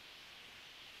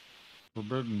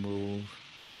forbidden move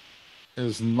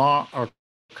is not a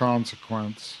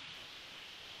consequence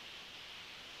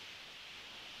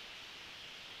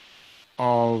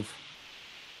of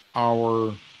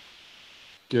our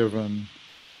given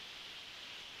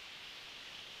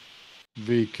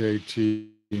VKT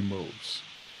moves.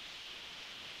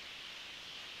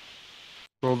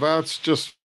 So that's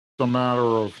just a matter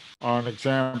of an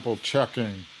example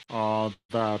checking that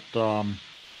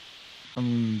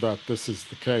this is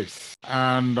the case.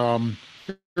 And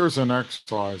here's an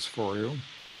exercise for you.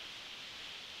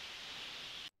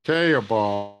 K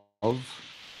above,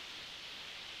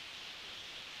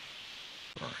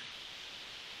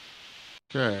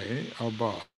 K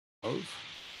above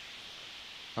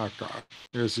that guy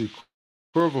is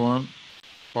equivalent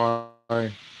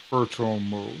by virtual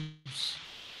moves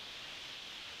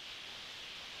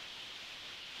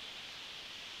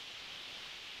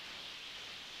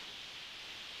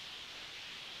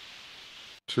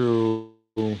to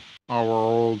our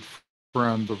old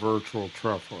friend, the virtual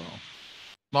trefoil.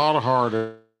 Not a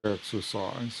hard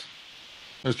exercise.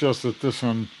 It's just that this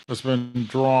one has been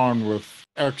drawn with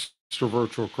extra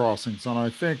virtual crossings, and I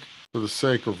think for the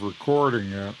sake of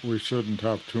recording it, we shouldn't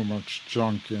have too much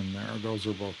junk in there. Those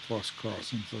are both plus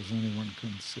crossings, as anyone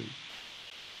can see.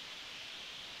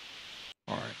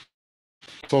 All right.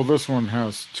 So this one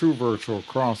has 2 virtual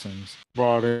crossings,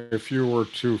 but if you were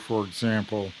to, for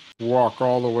example, walk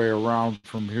all the way around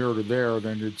from here to there,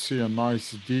 then you'd see a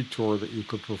nice detour that you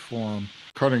could perform,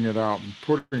 cutting it out and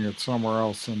putting it somewhere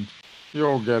else, and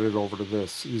you'll get it over to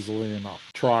this easily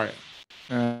enough. Try it.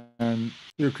 And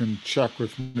you can check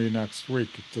with me next week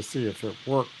to see if it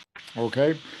worked.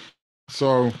 Okay?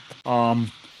 So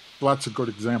that's a good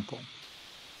example.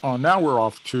 Now we're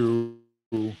off to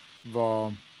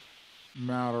the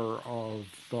matter of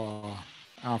the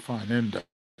affine index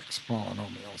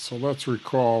polynomial. So let's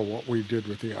recall what we did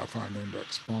with the affine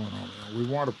index polynomial. We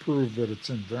want to prove that it's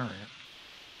invariant.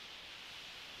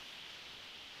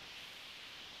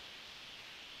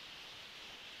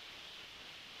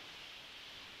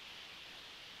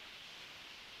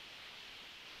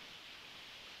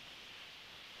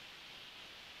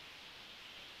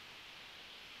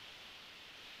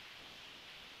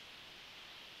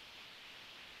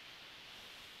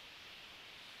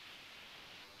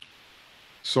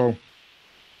 So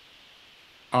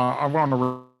I want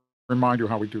to remind you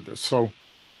how we do this. So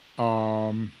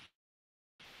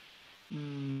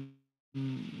maybe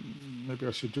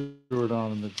I should do it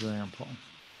on an example.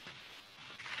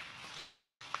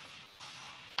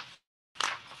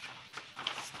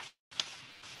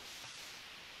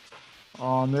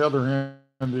 On the other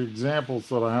the examples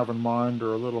that I have in mind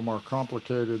are a little more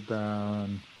complicated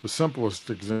than the simplest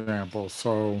example.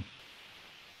 So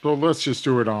let's just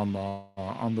do it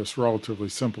on this relatively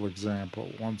simple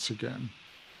example once again.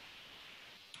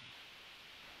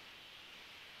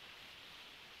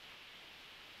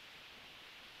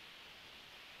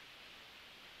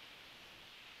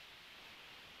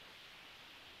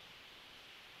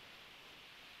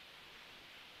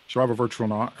 So I have a virtual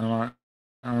knot,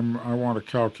 and I want to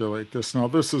calculate this. Now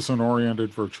this is an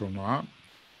oriented virtual knot.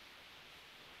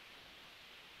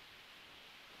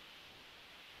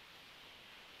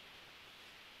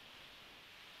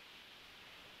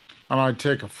 And I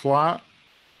take a flat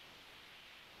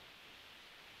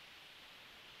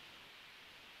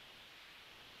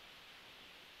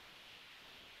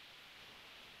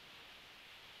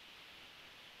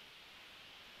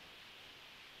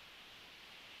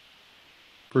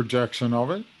projection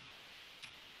of it,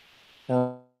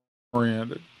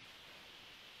 oriented,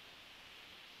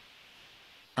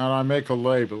 and I make a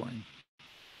labeling.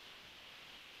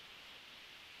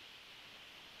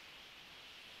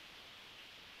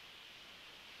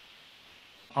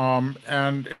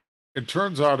 And it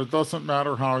turns out it doesn't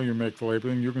matter how you make the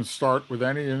labeling. You can start with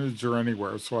any integer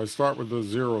anywhere. So I start with a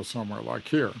 0 somewhere, like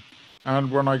here.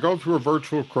 And when I go through a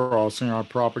virtual crossing, I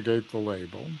propagate the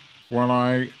label. When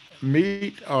I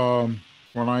meet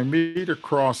a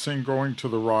crossing going to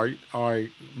the right, I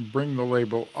bring the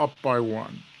label up by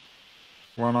 1.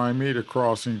 When I meet a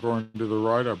crossing going to the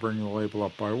right, I bring the label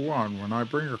up by 1. When I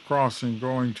bring a crossing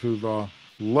going to the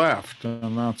left,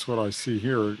 and that's what I see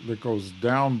here, that goes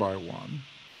down by 1.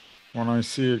 When I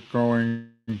see it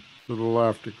going to the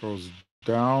left, it goes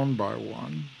down by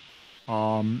 1.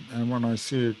 And when I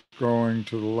see it going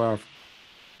to the left,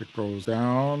 it goes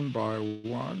down by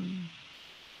 1.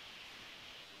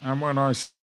 And when I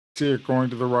see it going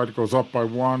to the right, it goes up by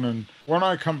 1. And when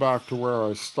I come back to where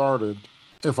I started,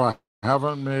 if I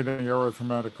haven't made any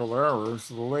arithmetical errors,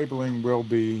 the labeling will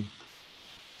be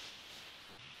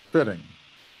fitting.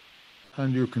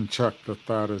 And you can check that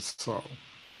that is so.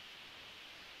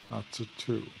 That's a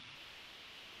 2.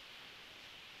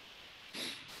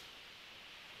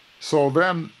 So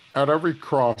then at every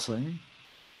crossing,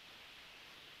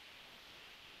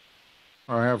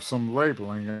 I have some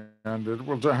labeling, and it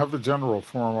will have the general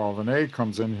form of an A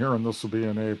comes in here, and this will be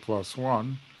an A plus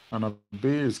 1, and a B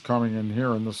is coming in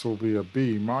here, and this will be a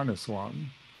B minus 1.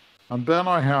 And then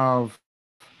I have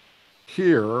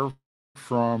here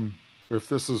from, if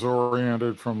this is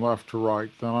oriented from left to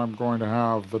right, then I'm going to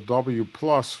have the W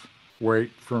plus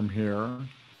weight from here,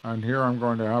 and here I'm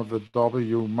going to have the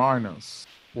W minus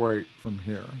weight from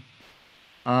here.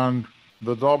 And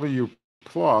the W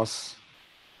plus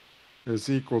is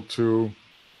equal to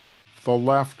the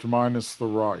left minus the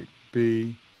right,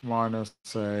 B minus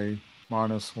A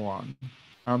minus 1.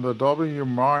 And the W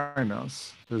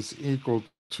minus is equal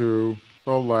to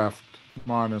the left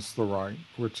minus the right,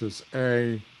 which is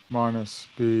A minus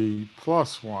B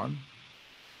plus 1,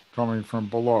 coming from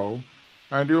below.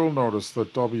 And you'll notice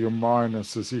that W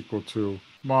minus is equal to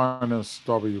minus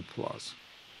W plus.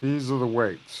 These are the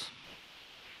weights.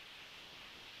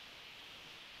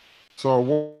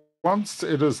 So once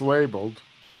it is labeled,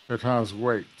 it has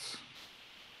weights.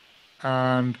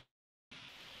 And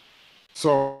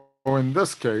so in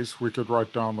this case, we could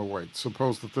write down the weights.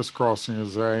 Suppose that this crossing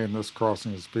is A, and this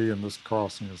crossing is B, and this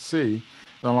crossing is C.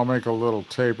 Then I'll make a little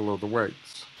table of the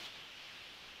weights.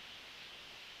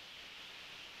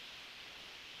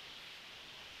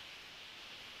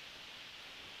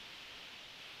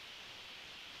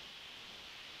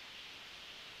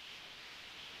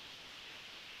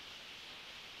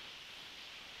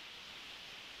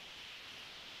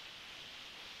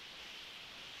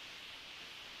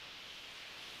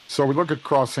 So we look at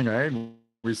crossing A, and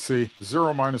we see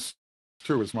 0 minus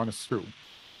 2 is minus 2.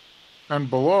 And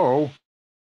below,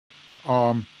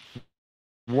 1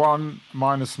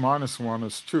 minus minus 1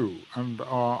 is 2. And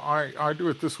I do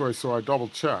it this way, so I double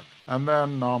check. And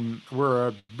then we're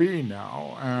at B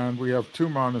now, and we have 2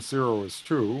 minus 0 is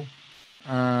 2.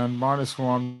 And minus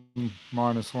 1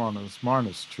 minus 1 is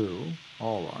minus 2.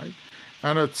 All right.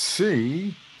 And at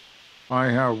C, I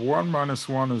have 1 minus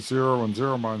 1 is 0, and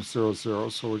 0 minus 0 is 0,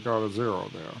 so we got a 0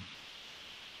 there.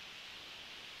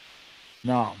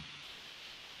 Now,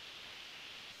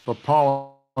 the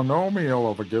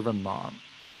polynomial of a given knot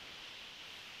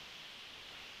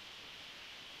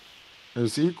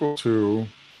is equal to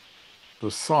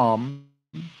the sum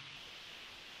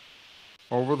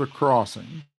over the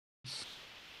crossings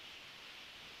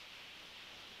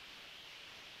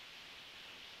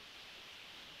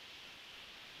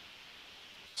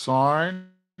sine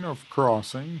of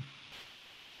crossing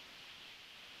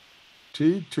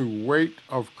t to weight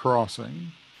of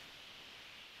crossing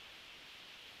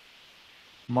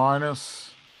minus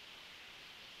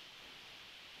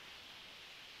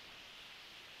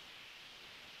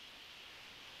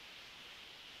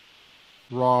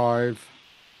rive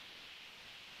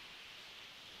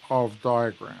of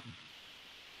diagram,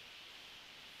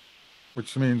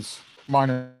 which means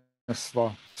minus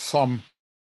the sum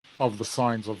of the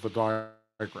signs of the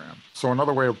diagram. So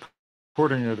another way of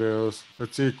putting it is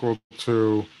it's equal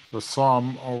to the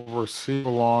sum over C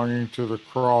belonging to the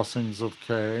crossings of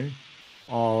K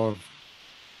of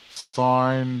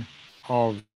sine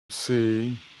of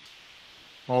C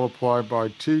multiplied by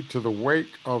T to the weight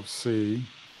of C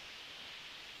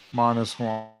minus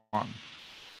 1.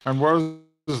 And what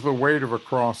is the weight of a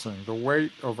crossing? The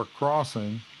weight of a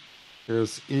crossing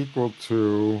is equal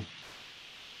to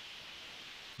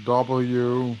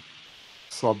W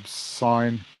sub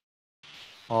sine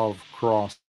of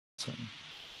crossing.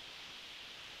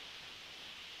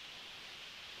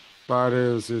 That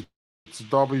is, it's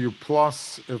W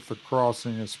plus if the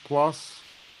crossing is plus,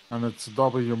 and it's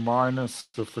W minus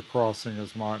if the crossing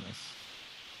is minus.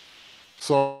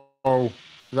 So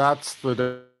that's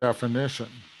the definition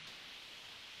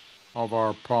of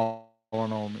our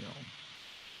polynomial.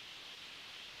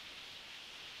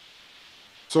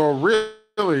 So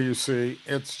really, you see,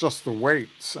 it's just the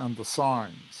weights and the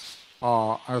signs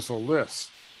as a list,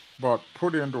 but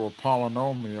put into a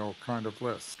polynomial kind of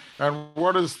list. And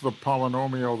what is the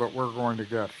polynomial that we're going to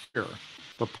get here?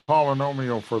 The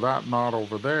polynomial for that knot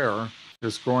over there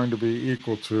is going to be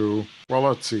equal to, well,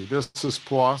 let's see, this is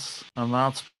plus, and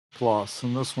that's plus,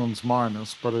 and this one's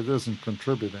minus, but it isn't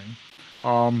contributing.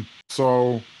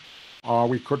 So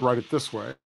we could write it this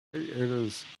way. It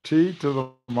is t to the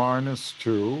minus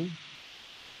 2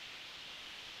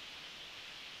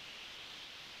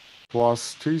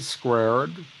 plus t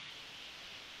squared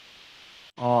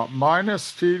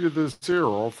minus t to the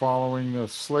 0, following the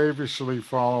slavishly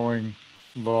following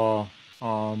the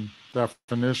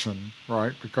definition,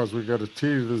 right? Because we get a t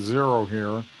to the 0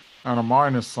 here and a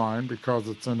minus sign because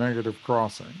it's a negative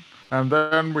crossing. And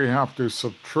then we have to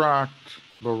subtract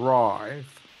the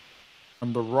rive.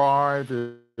 And the rive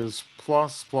is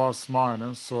plus plus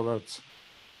minus, so that's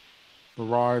the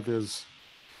rive is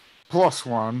plus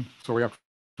 1, so we have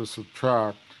to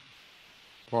subtract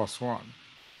plus 1.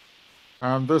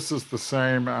 And this is the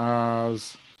same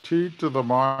as t to the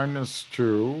minus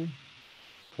 2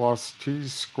 plus t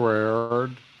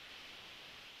squared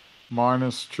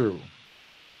minus 2.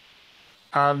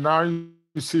 And now you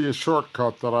see a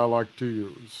shortcut that I like to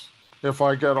use. If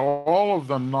I get all of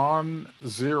the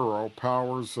non-zero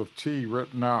powers of t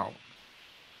written out,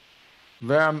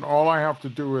 then all I have to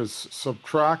do is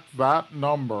subtract that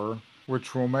number,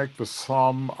 which will make the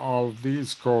sum of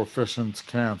these coefficients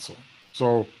cancel.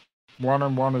 So 1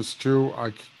 and 1 is 2,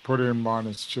 I put in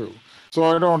minus 2. So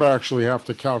I don't actually have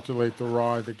to calculate the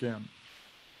rive again.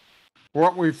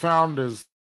 What we found is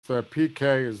that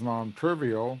pk is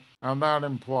non-trivial, and that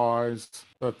implies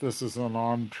that this is a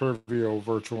non-trivial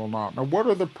virtual knot. Now, what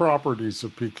are the properties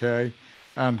of pk,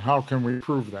 and how can we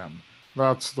prove them?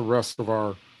 That's the rest of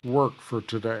our work for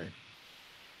today.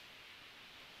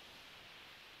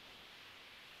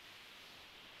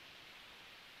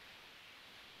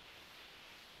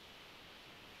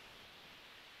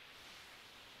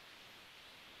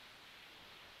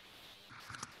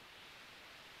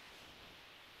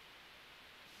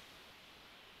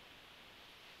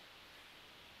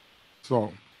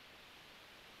 So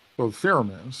the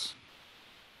theorem is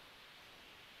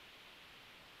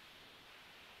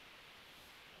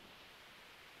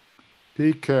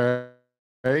pk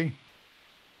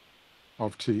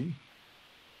of t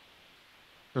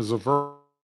is a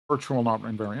virtual knot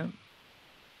invariant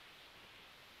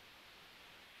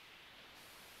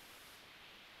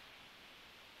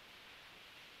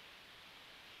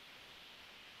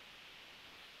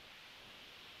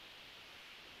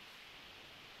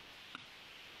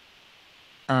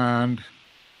and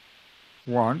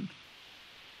 1,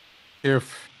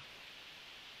 if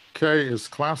k is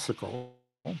classical,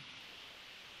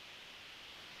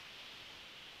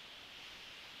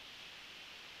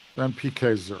 then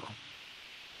pk is 0.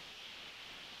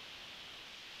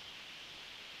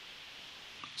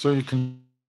 So you can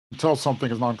tell something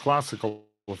is non-classical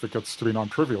if it gets to be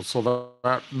non-trivial. So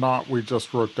that knot we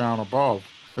just wrote down above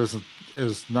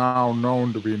is now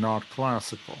known to be not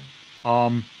classical.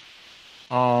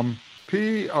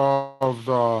 P of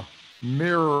the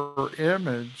mirror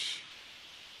image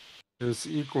is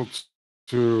equal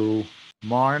to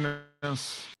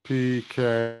minus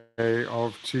pk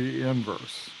of t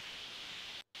inverse.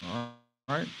 All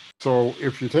right. So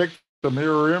if you take the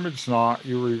mirror image knot,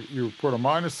 you put a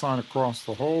minus sign across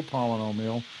the whole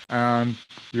polynomial and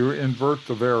you invert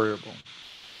the variable.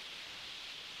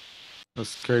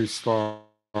 This k star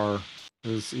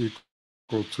is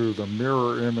equal to the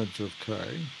mirror image of k.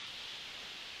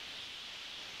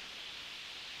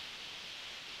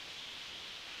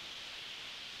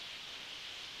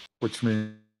 Which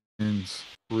means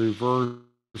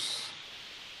reverse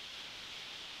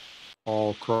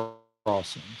all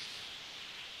crossings.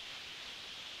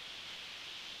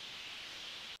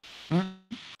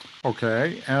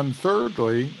 Okay, and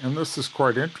thirdly, and this is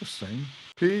quite interesting,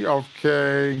 P of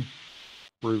k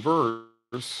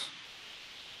reverse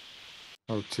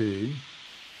of t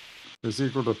is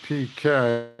equal to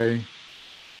pk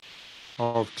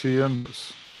of t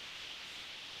inverse,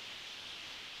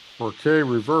 where k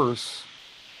reverse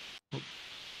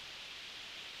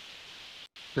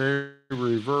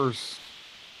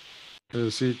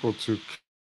is equal to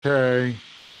k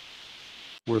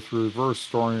with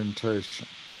reversed orientation.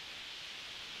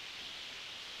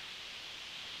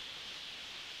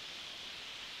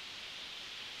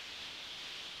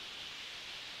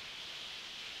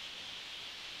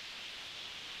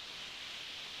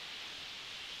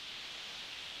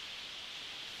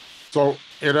 So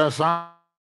it is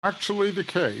actually the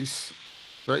case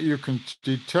that you can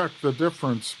detect the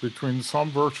difference between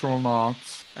some virtual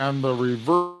knots and the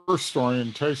reversed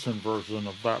orientation version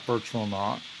of that virtual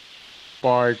knot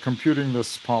by computing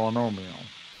this polynomial.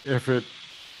 If it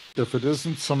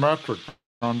isn't symmetric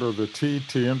under the t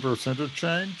inverse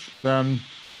interchange, then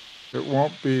it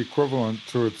won't be equivalent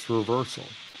to its reversal.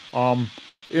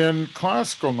 In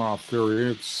classical knot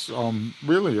theory, it's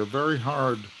really a very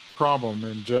hard problem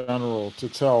in general to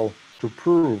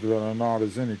prove that a knot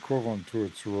is inequivalent to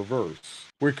its reverse.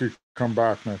 We could come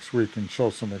back next week and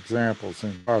show some examples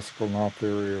in classical knot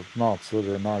theory of knots that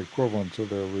are not equivalent to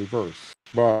their reverse.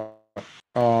 But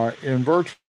in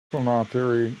virtual knot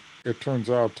theory, it turns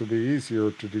out to be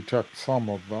easier to detect some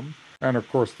of them. And of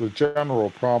course, the general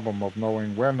problem of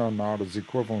knowing when a knot is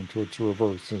equivalent to its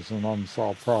reverse is an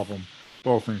unsolved problem,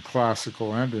 both in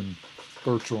classical and in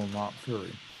virtual knot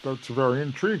theory. That's very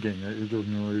intriguing that you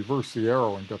can reverse the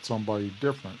arrow and get somebody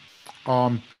different.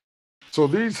 So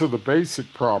these are the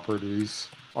basic properties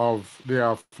of the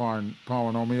affine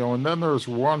polynomial. And then there's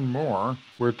one more,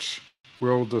 which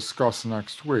we'll discuss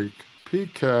next week.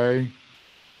 pk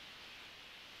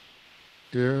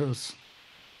is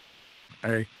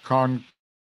a concordance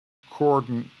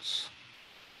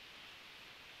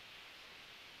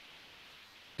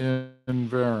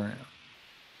invariant.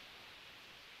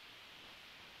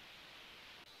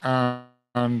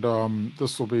 And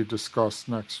this will be discussed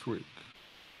next week.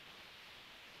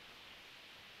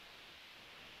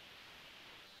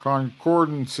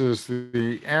 Concordance is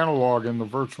the analog in the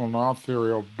virtual knot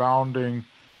theory of bounding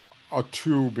a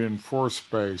tube in force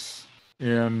space.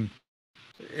 In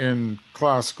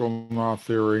classical knot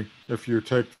theory, if you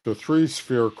take the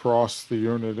three-sphere cross the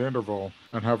unit interval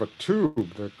and have a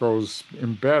tube that goes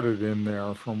embedded in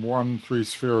there from one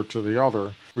three-sphere to the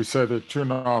other, we say that two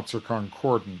knots are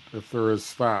concordant, if there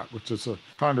is that, which is a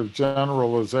kind of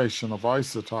generalization of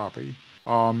isotopy.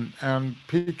 And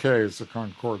pk is a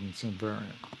concordance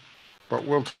invariant. But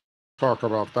we'll talk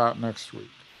about that next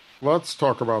week. Let's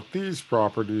talk about these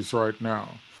properties right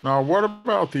now. Now, what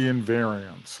about the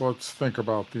invariants? Let's think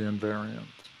about the invariant.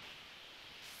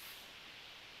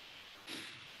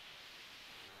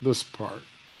 This part.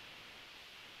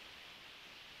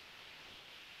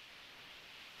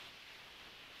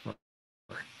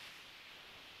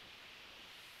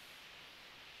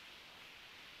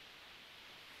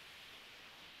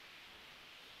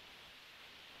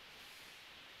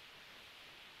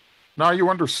 Now you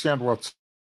understand what's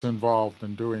involved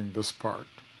in doing this part.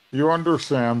 You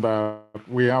understand that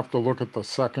we have to look at the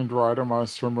second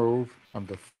Reidemeister move and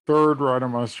the third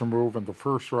Reidemeister move and the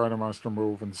first Reidemeister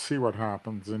move and see what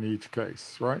happens in each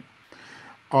case, right?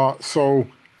 So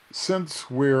since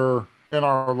we're in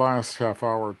our last half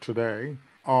hour today,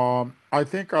 I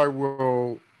think I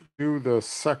will do the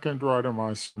second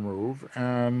Reidemeister move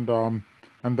and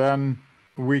then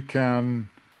we can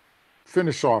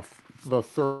finish off the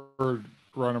third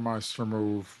Reidemeister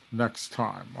move next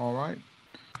time, all right?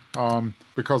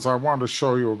 Because I want to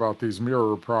show you about these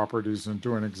mirror properties and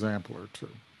do an example or two.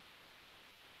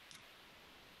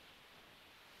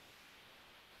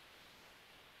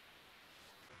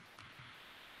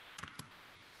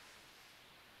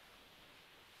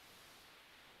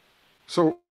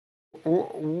 So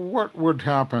what would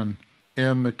happen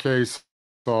in the case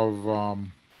of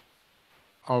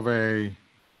a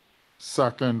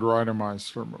second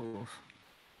Reidemeister move?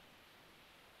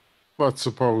 let's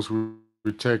suppose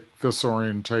we take this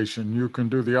orientation. You can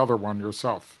do the other one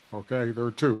yourself. Okay, there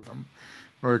are two of them.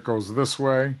 Or it goes this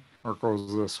way or it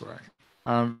goes this way.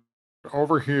 And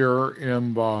over here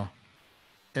in the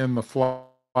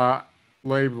flat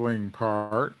labeling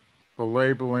part, the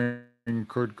labeling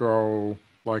could go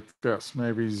like this,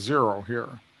 maybe 0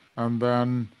 here. And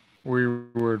then we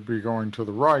would be going to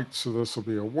the right, so this will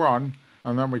be a 1.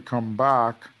 And then we come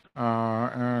back,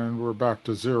 and we're back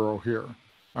to 0 here.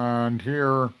 And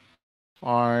here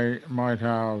I might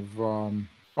have,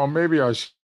 well, maybe I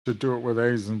should do it with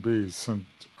A's and B's. And,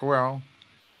 well,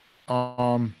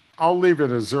 I'll leave it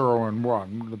as 0 and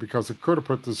 1 because it could have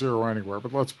put the 0 anywhere,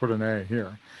 but let's put an A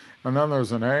here. And then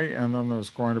there's an A, and then there's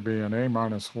going to be an A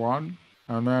minus 1,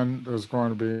 and then there's going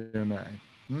to be an A.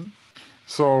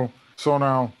 So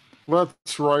now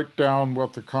let's write down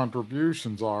what the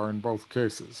contributions are in both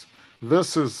cases.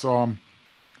 This is,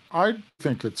 I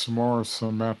think it's more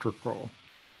symmetrical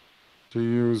to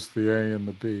use the A and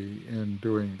the B in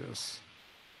doing this.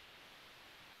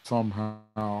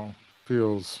 Somehow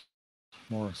feels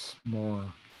more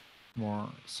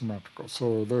symmetrical.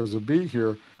 So there's a B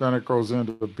here, then it goes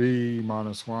into the B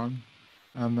minus 1,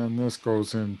 and then this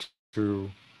goes into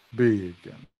B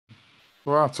again.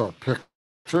 Well, that's our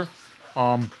picture.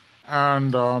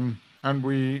 And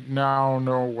we now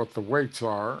know what the weights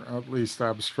are, at least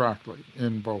abstractly,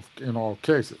 in all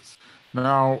cases.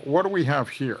 Now, what do we have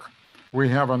here? We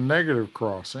have a negative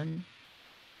crossing.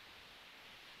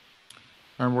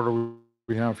 And what do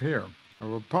we have here? We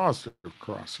have a positive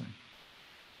crossing.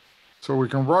 So we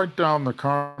can write down the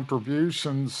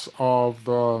contributions of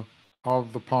the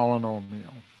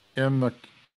polynomial. In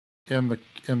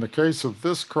the case of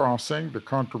this crossing, the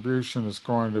contribution is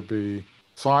going to be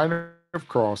sine of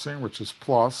crossing, which is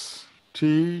plus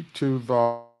t to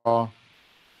the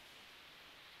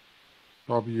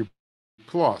w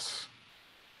plus.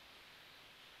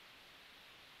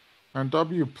 And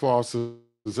w plus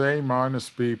is a minus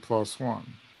b plus 1.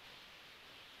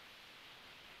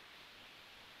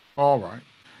 All right.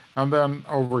 And then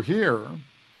over here,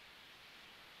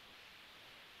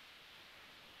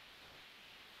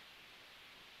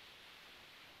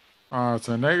 it's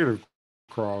a negative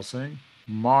crossing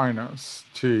minus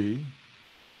t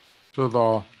to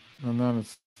the, and then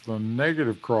it's the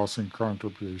negative crossing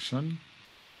contribution,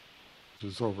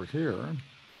 which is over here.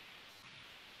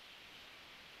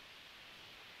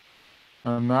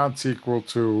 And that's equal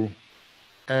to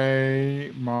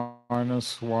a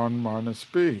minus 1 minus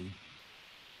b.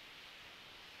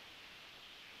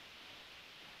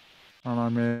 And I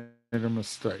made a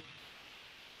mistake.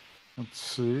 Let's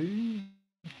see.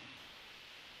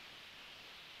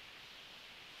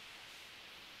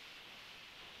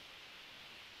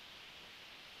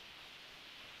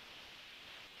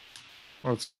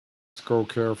 Let's go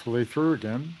carefully through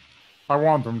again. I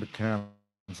want them to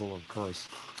cancel, of course,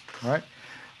 right?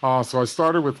 So I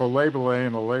started with a label A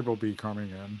and a label B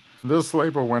coming in. This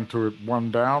label went to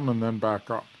 1 down and then back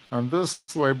up. And this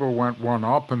label went 1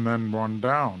 up and then 1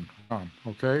 down.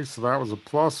 Okay, so that was a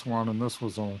plus 1, and this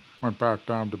went back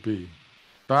down to B.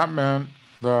 That meant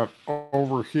that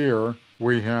over here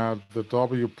we had the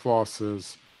W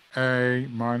pluses A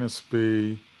minus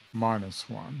B minus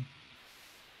 1.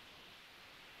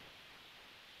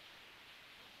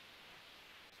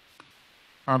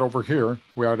 And over here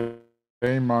we had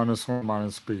A minus 1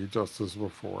 minus B just as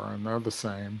before, and they're the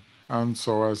same. And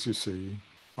so as you see,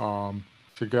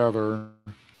 together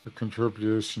the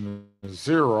contribution is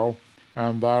 0,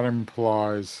 and that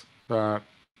implies that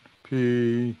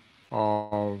P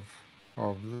of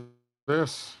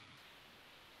this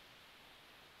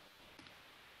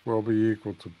will be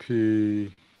equal to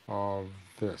P of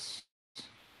this.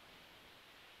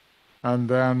 And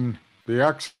then the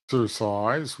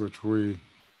exercise,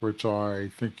 which I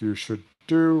think you should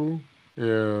do,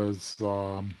 is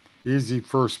easy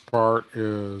first part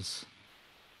is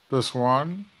this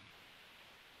one.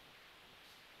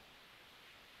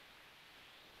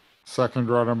 Second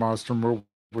randomized move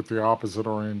with the opposite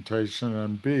orientation,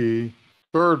 and B,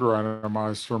 third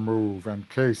randomized move and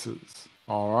cases.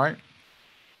 All right?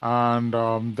 And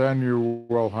then you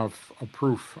will have a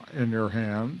proof in your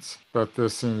hands that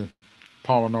this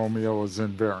polynomial is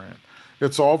invariant.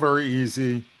 It's all very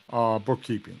easy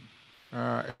bookkeeping.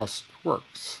 It just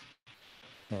works.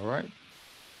 All right?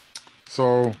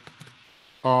 So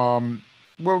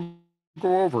we'll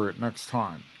go over it next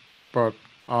time. But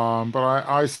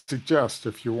I suggest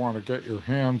if you want to get your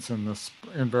hands in this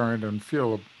invariant and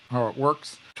feel how it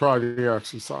works, try the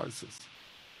exercises.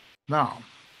 Now,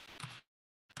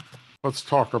 let's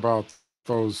talk about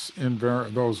those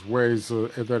ways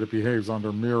that it behaves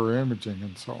under mirror imaging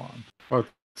and so on. Let's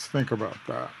think about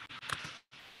that.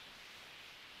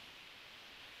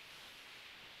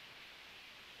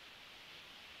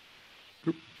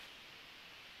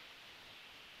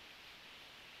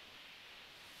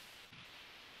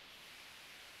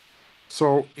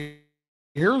 So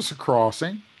here's a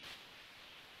crossing,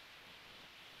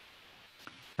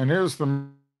 and here's the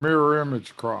mirror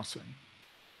image crossing.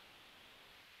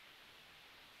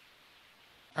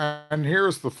 And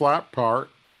here's the flat part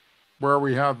where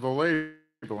we have the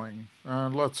labeling.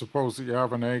 And let's suppose that you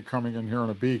have an A coming in here and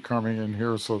a B coming in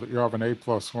here, so that you have an A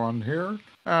plus 1 here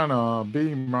and a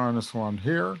B minus 1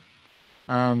 here,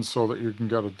 and so that you can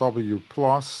get a W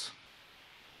plus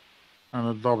and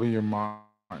a W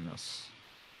minus,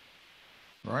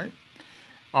 right?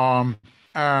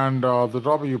 And the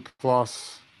W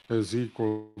plus is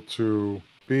equal to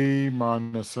B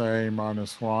minus A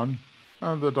minus 1,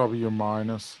 and the W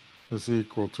minus is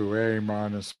equal to A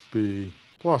minus B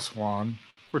plus 1,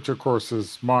 which of course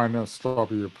is minus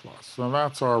W plus. So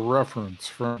that's our reference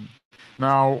frame.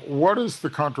 Now, what is the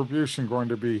contribution going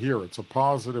to be here? It's a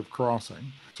positive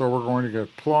crossing. So we're going to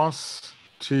get plus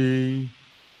T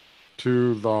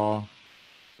to the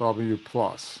W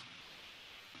plus.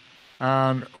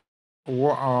 And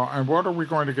what are we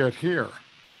going to get here?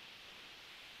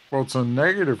 Well, it's a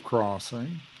negative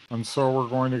crossing, and so we're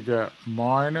going to get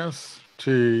minus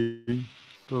T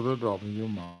to the W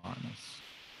minus.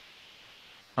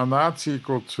 And that's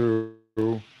equal to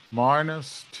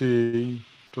minus T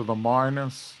to the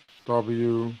minus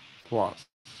W plus.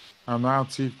 And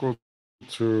that's equal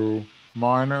to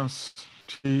minus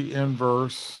T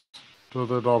inverse to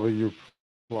the W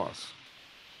plus.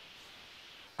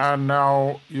 And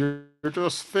now you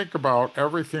just think about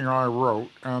everything I wrote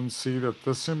and see that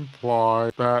this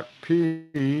implies that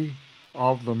P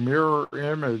of the mirror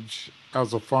image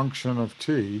as a function of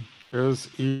T is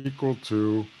equal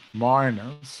to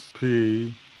minus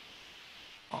P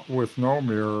with no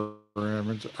mirror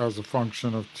image as a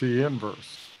function of T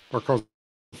inverse, because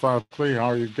that's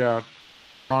how you get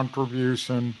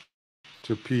contribution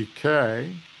to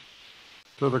PK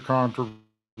to the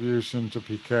contribution to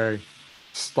PK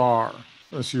star,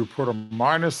 as you put a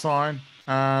minus sign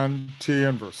and T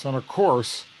inverse. And of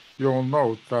course, you'll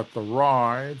note that the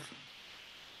rive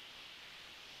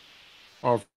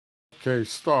of K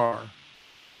star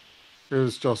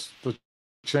is just the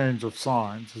change of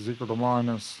signs is equal to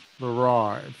minus the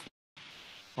rive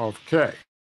of K.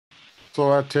 So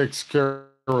that takes care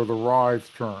of the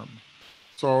rive term.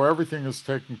 So everything is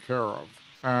taken care of.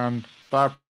 And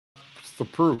that's the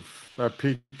proof that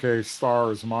PK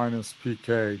star is minus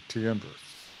PK T inverse.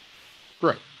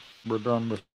 Great. We're done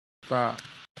with that.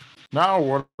 Now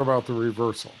what about the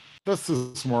reversal? This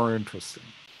is more interesting.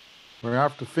 We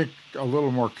have to think a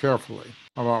little more carefully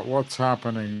about what's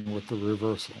happening with the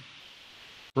reversal.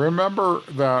 Remember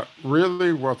that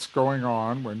really what's going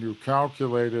on when you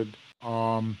calculated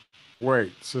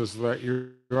weights is that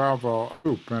you have a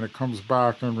loop and it comes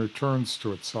back and returns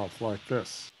to itself like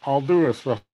this. I'll do a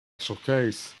special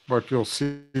case, but you'll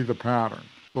see the pattern.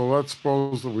 So let's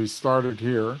suppose that we started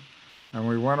here and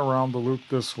we went around the loop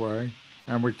this way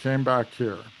and we came back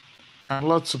here. And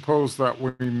let's suppose that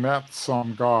we met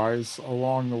some guys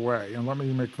along the way, and let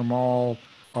me make them all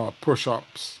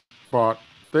push-ups, but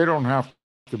they don't have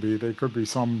to be. They could be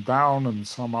some down and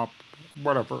some up,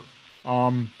 whatever.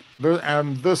 And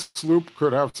this loop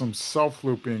could have some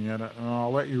self-looping in it, and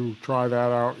I'll let you try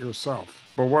that out yourself.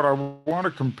 But what I want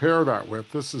to compare that with,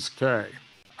 this is K.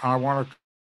 I want to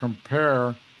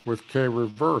compare with K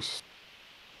reverse.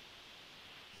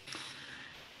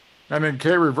 And in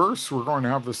K reverse, we're going to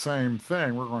have the same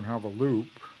thing. We're going to have a loop,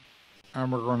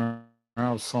 and we're going to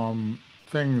have some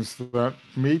things that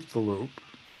meet the loop.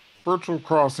 Virtual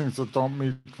crossings that don't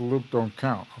meet the loop don't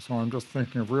count. So I'm just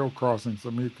thinking of real crossings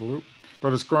that meet the loop.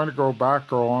 But it's going to go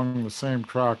back along the same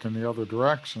track in the other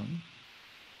direction.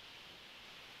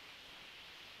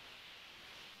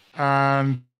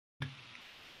 And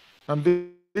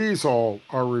these all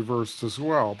are reversed as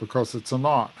well because it's a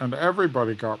knot, and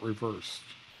everybody got reversed.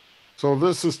 So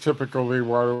this is typically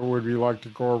what it would be like to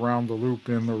go around the loop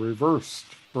in the reversed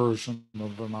version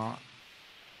of the knot.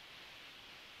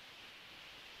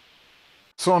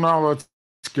 So now let's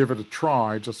give it a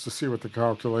try just to see what the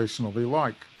calculation will be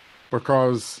like.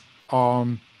 Because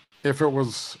if it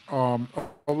was,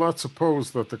 let's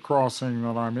suppose that the crossing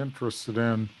that I'm interested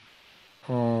in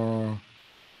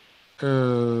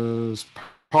is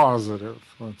positive,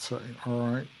 let's say, all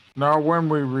right? Now, when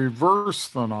we reverse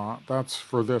the knot, that's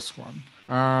for this one.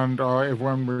 And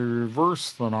when we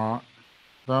reverse the knot,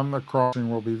 then the crossing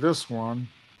will be this one,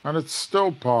 and it's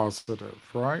still positive,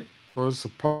 right? So it's a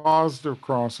positive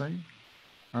crossing,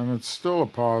 and it's still a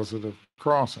positive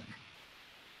crossing.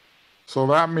 So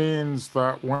that means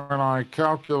that when I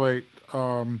calculate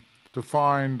to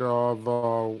find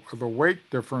the weight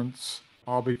difference,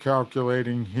 I'll be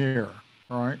calculating here,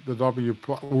 right? The W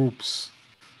plus, oops,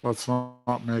 let's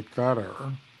not make that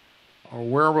error.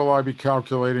 Where will I be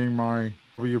calculating my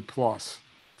W plus?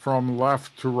 From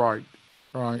left to right,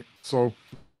 right? So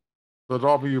the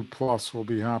W plus will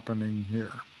be happening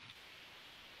here.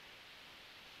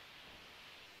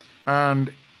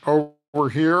 And over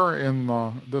here in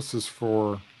the, this is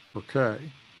for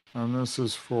K, and this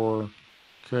is for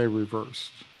K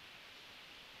reversed.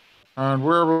 And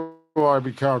where will I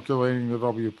be calculating the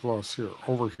W plus here?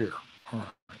 Over here. All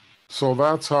right. So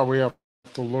that's how we have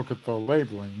to look at the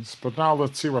labelings. But now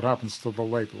let's see what happens to the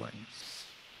labelings.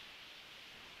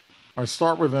 I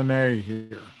start with an A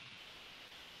here.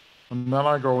 And then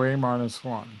I go A minus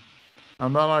 1.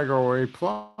 And then I go A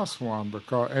plus 1,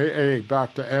 because A,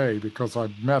 back to A, because I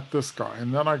met this guy.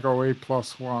 And then I go A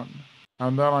plus 1.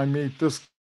 And then I meet this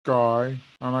guy,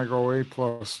 and I go A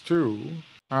plus 2.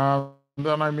 And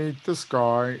then I meet this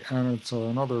guy, and it's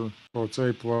another, so it's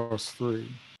A plus 3.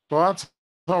 So that's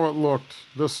how it looked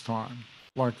this time,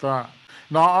 like that.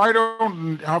 Now, I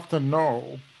don't have to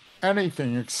know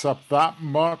anything except that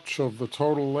much of the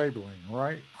total labeling,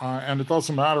 right? And it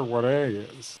doesn't matter what A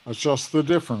is. It's just the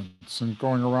difference in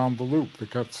going around the loop that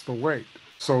gets the weight.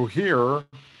 So here,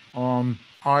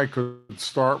 I could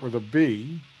start with a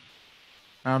B,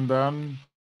 and then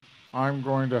I'm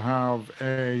going to have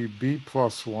a B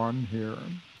plus 1 here,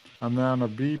 and then a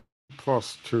B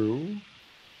plus 2,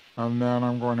 and then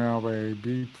I'm going to have a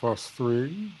B plus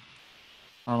 3,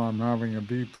 and I'm having a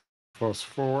B plus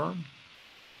 4,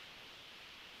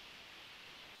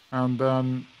 and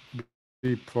then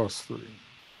B plus 3.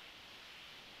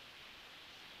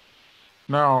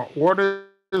 Now, what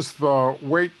is the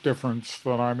weight difference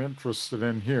that I'm interested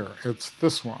in here? It's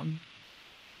this one.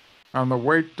 And the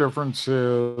weight difference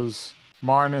is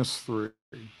minus 3.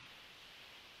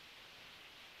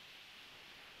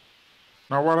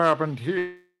 Now, what happened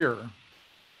here?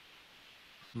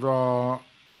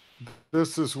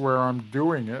 This is where I'm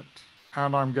doing it,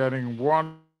 and I'm getting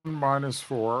 1 minus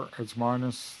 4, it's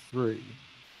minus 3.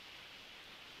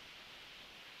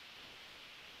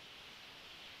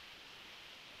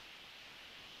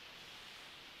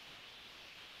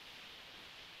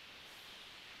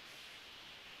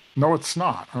 No, it's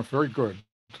not. Very good.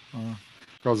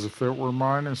 Because if it were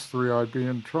minus 3, I'd be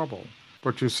in trouble.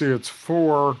 But you see, it's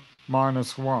 4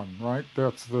 minus 1, right?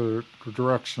 That's the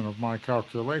direction of my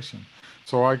calculation.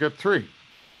 So I get 3.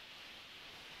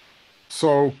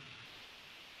 So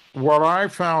what I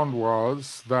found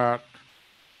was that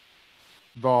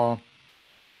what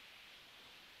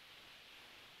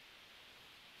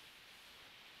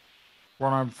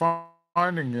I'm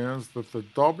finding is that the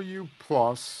W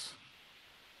plus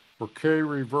for K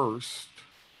reversed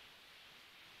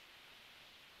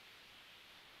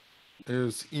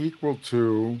is equal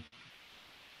to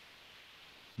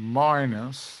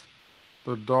minus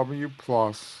the W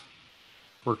plus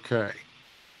for K.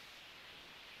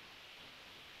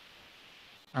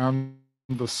 And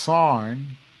the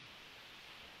sign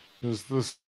is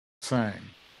the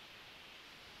same.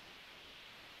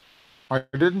 I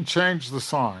didn't change the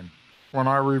sign. When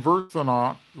I reverse the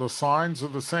knot, the signs are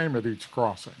the same at each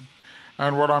crossing.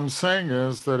 And what I'm saying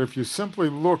is that if you simply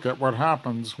look at what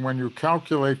happens when you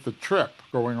calculate the trip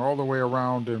going all the way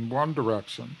around in one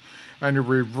direction, and you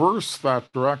reverse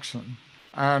that direction,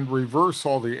 and reverse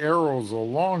all the arrows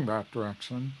along that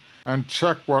direction, and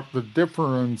check what the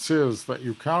difference is that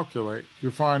you calculate,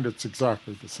 you find it's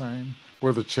exactly the same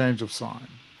with a change of sign.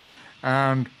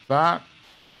 And that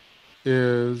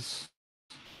is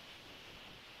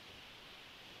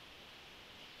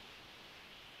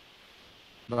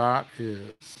the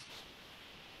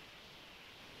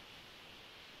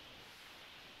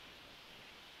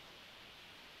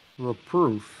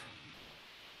proof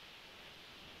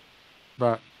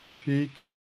that PK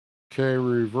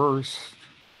reversed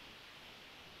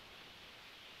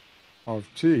of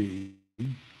T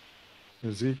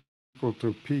is equal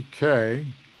to PK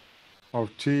of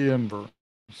T inverse.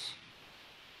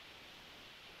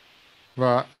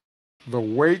 That the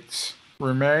weights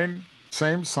remain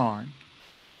same sign,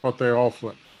 but they all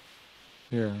flip.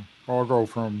 Here, all go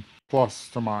from plus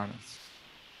to minus.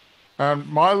 And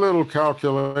my little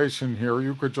calculation here,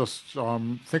 you could just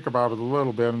think about it a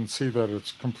little bit and see that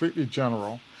it's completely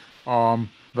general.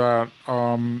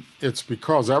 It's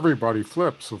because everybody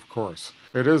flips, of course.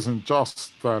 It isn't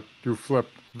just that you flip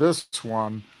this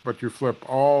one, but you flip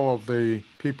all of the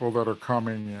people that are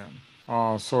coming in.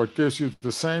 So it gives you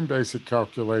the same basic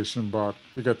calculation, but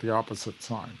you get the opposite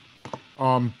sign.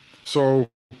 So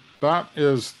that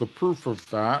is the proof of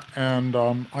that. And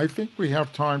I think we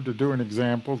have time to do an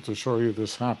example to show you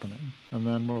this happening. And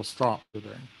then we'll stop today.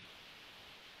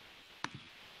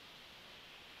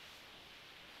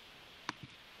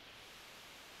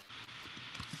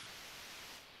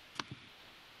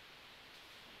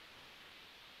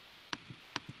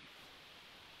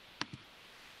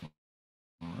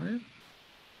 All right.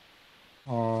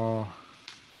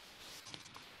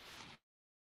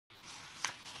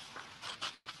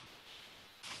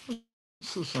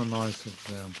 This is a nice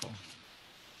example.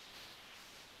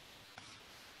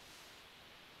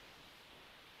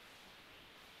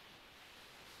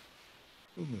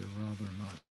 It'll be a rather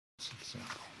nice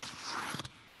example.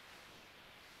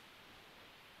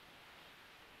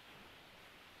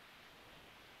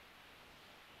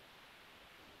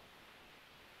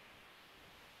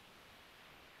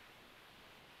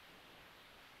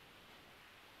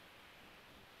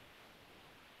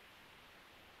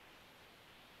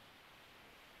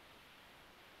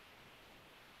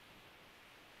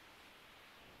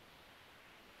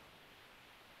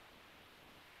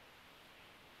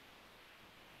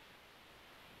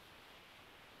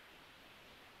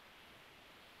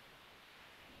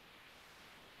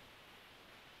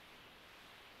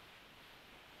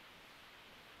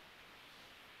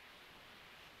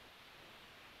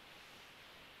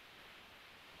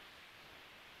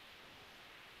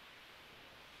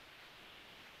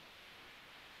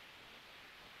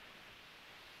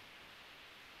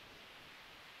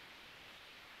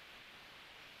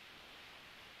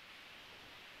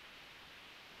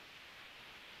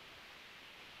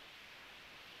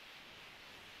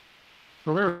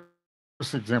 So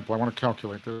there's an example. I want to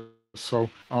calculate this. So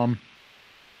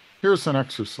here's an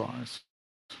exercise.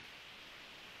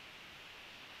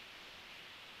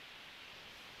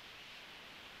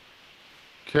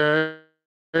 K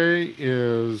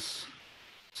is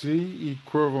Z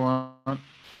equivalent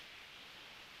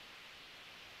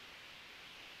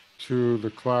to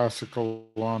the classical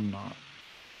one knot.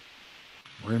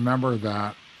 Remember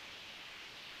that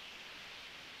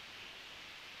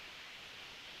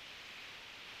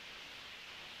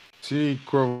Z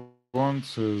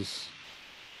equivalence is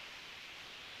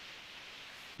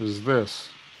this,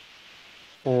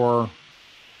 or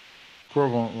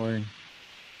equivalently,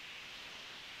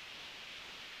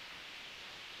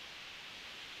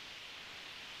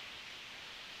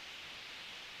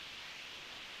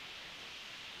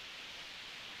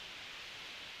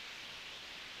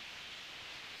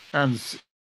 and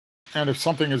if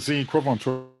something is Z equivalent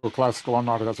to a classical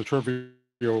unknot, it has a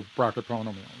trivial bracket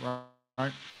polynomial,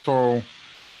 right? So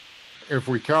if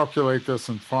we calculate this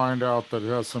and find out that it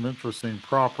has some interesting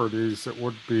properties, it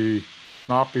would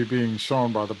not be being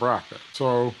shown by the bracket.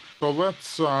 So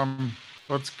let's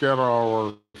get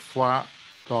our flat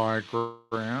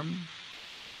diagram.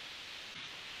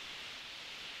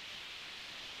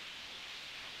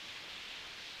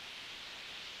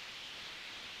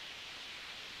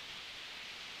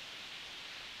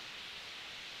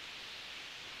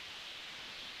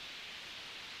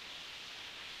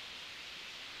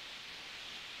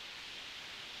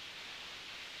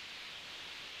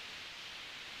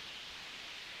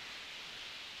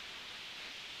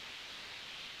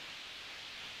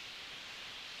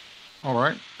 All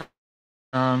right,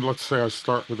 and let's say I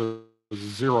start with a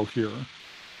 0 here.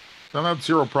 Then that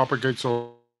 0 propagates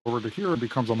over to here and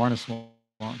becomes a -1.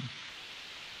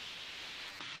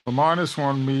 The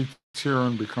 -1 meets here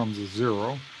and becomes a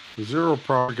 0. The 0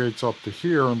 propagates up to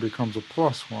here and becomes a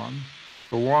 +1.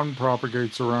 The 1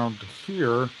 propagates around to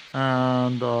here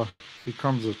and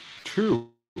becomes a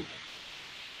 2.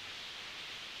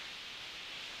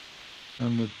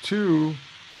 And the 2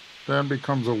 then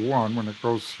becomes a 1 when it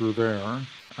goes through there.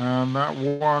 And that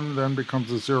 1 then becomes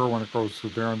a 0 when it goes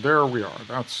through there. And there we are.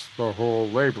 That's the whole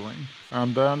labeling.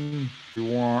 And then we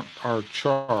want our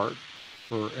chart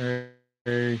for A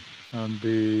and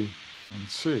B and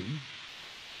C.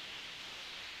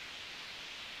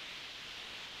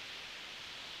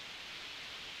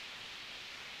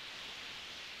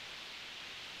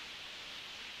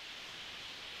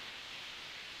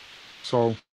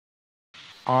 So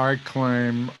I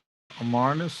claim a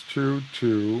 -2,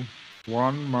 2,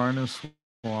 1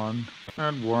 -1,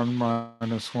 and 1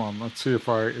 -1. Let's see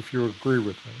if you agree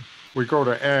with me. We go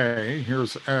to A.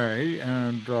 Here's A,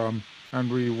 and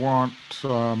we want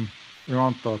the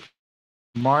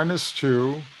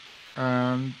 -2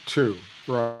 and 2,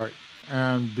 right?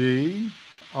 And B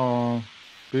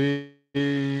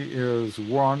is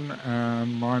 1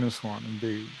 and minus 1 in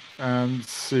B. And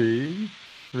C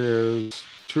is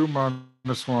 2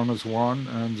 minus 1 is 1,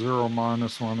 and 0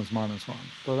 minus 1 is minus 1.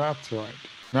 So that's right.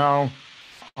 Now,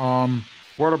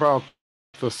 what about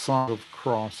the sign of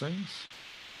crossings?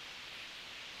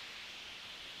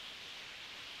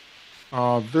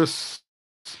 This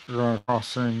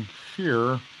crossing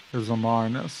here is a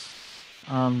minus,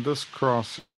 and this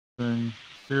crossing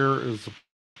here is a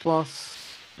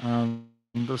plus, and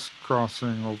this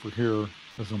crossing over here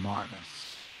is a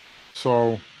minus.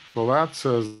 So that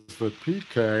says that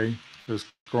pk is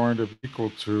going to be equal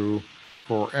to,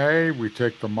 for A, we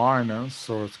take the minus,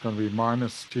 so it's going to be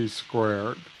minus t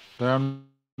squared. Then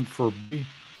for B,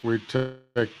 we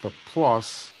take the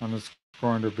plus, and it's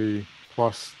going to be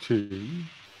plus t.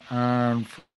 And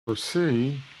for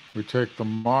C, we take the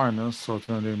minus, so it's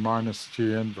going to be minus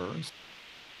t inverse.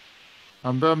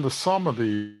 And then the sum of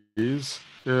these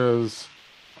is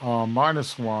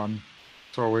minus 1,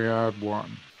 so we add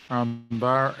 1. And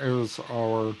that is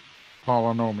our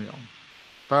polynomial.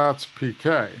 That's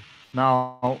pk.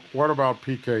 Now, what about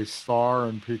pk star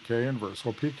and pk inverse?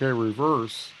 Well, pk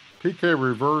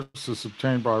reverse is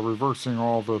obtained by reversing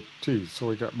all the t's. So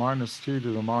we get minus t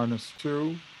to the minus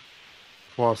 2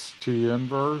 plus t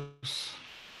inverse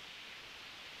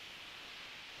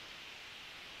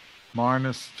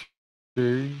minus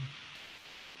t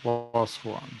plus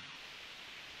 1.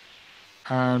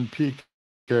 And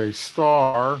pk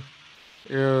star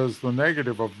is the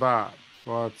negative of that.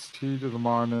 So that's t to the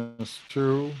minus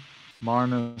 2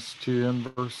 minus t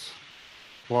inverse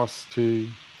plus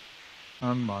t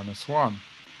and minus 1.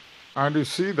 And you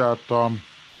see that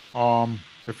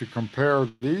if you compare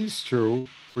these two,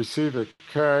 we see that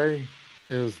k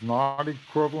is not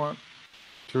equivalent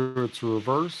to its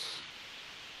reverse.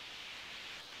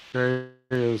 K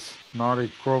is not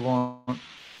equivalent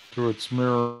to its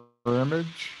mirror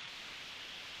image.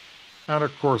 And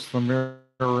of course, the mirror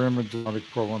image is not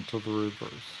equivalent to the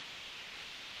reverse.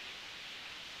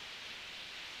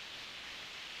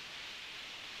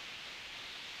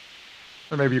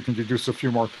 And maybe you can deduce a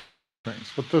few more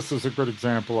things, but this is a good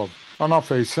example of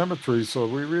enough asymmetry so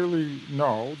we really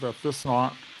know that this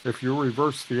knot, if you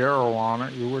reverse the arrow on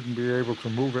it, you wouldn't be able to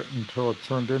move it until it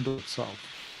turned into itself.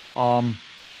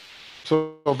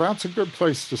 So that's a good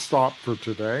place to stop for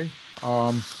today.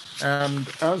 And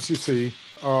as you see,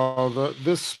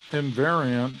 this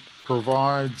invariant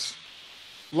provides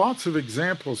lots of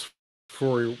examples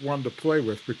for one to play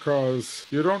with, because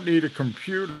you don't need a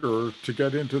computer to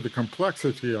get into the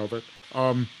complexity of it.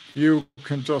 You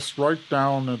can just write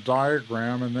down a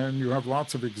diagram and then you have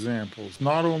lots of examples,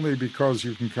 not only because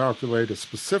you can calculate a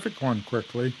specific one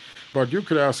quickly, but you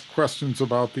could ask questions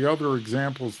about the other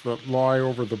examples that lie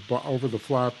over the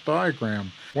flat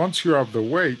diagram. Once you have the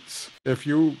weights, if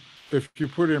you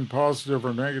put in positive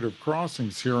or negative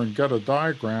crossings here and get a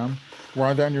diagram,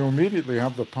 why then you immediately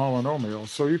have the polynomial.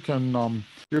 So you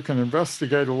can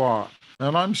investigate a lot.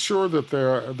 And I'm sure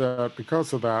that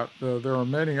because of that, there are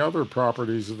many other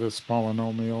properties of this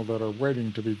polynomial that are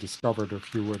waiting to be discovered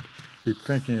if you would keep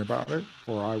thinking about it,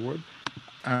 or I would.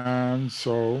 And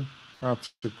so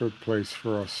that's a good place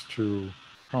for us to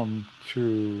come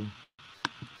to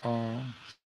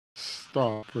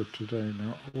stop for today.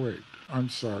 Now, wait, I'm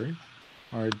sorry.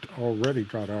 I'd already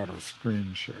got out of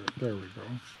screen share. There we go.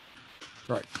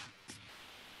 Right.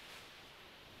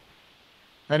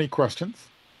 Any questions?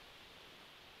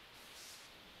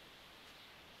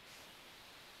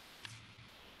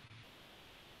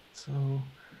 So,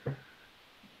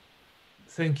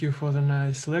 thank you for the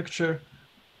nice lecture.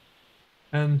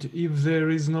 And if there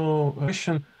is no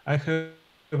question, I have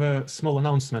a small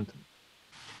announcement.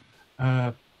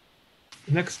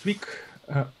 Next week,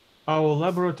 our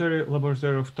Laboratory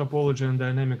of Topology and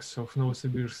Dynamics of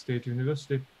Novosibirsk State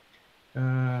University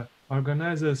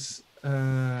organizes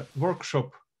a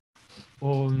workshop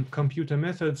on computer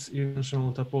methods in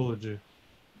dimensional topology.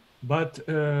 But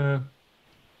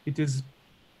it is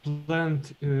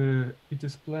planned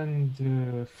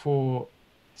for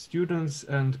students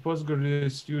and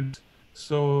postgraduate students,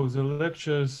 so the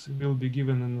lectures will be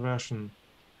given in Russian.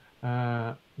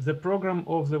 The program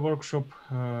of the workshop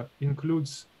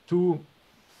includes two.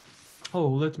 Oh,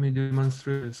 let me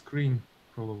demonstrate the screen,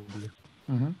 probably.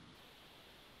 Mm-hmm.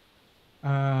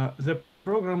 The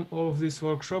program of this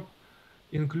workshop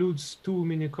includes two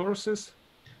mini courses.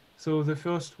 So the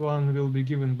first one will be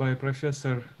given by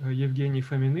Professor Evgeny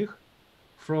Fominych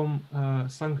from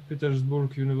St.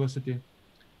 Petersburg University.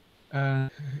 And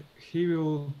he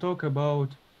will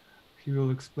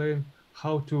explain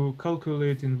how to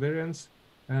calculate invariance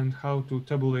and how to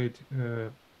tabulate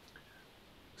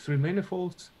three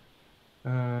manifolds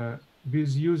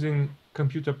with using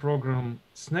computer program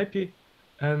Snappy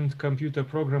and computer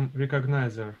program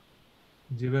Recognizer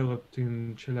developed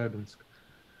in Chelyabinsk.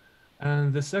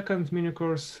 And the second mini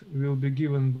course will be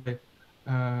given by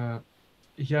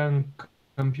young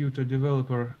computer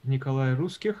developer Nikolai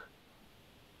Ruskих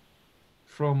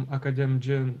from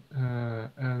Akademgen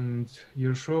and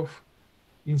Yershov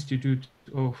Institute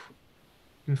of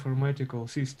Informatical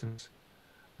Systems.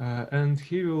 And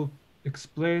he will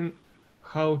explain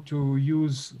how to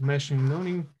use machine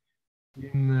learning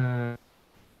in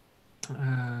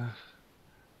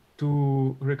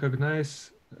to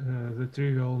recognize the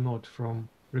trivial node from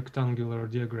rectangular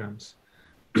diagrams.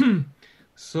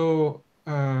 So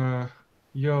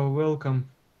you're welcome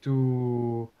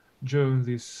to join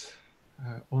these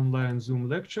online Zoom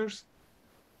lectures.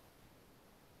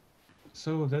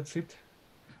 So that's it.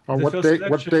 What day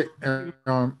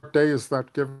is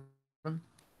that given?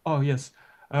 Oh, yes.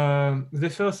 The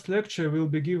first lecture will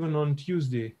be given on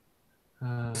Tuesday.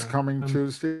 This coming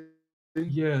Tuesday?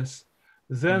 Yes.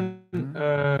 Then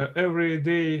every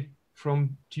day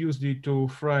from Tuesday to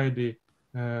Friday,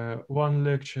 one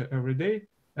lecture every day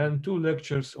and two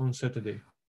lectures on Saturday.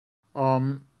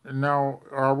 Now,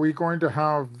 are we going to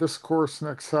have this course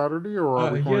next Saturday, or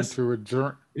are we going to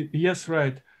adjourn? Yes,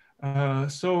 right.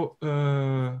 So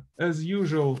as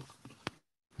usual,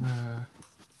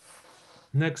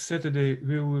 next Saturday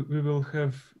we will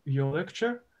have your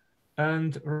lecture,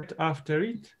 and right after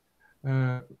it,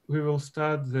 we will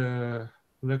start the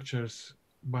lectures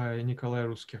by Nikolai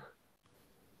Ruskих.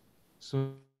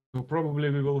 So probably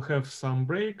we will have some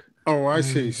break. Oh, I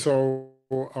see. So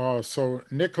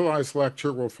Nikolai's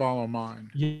lecture will follow mine.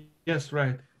 Yes,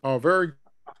 right. Oh, very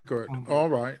good. All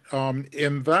right.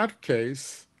 In that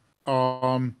case,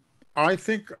 I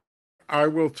think I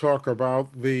will talk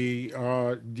about the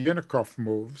Dyanikov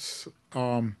moves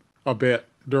a bit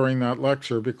during that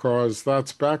lecture, because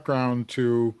that's background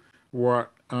to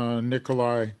what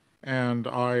Nikolai and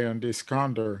I and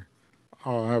Iskander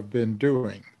have been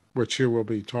doing, which you will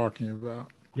be talking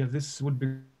about. Yeah, this would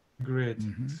be great.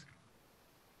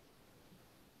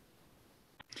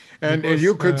 And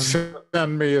you could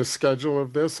send me a schedule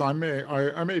of this. I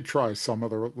may try some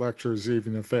of the lectures,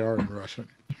 even if they are in Russian.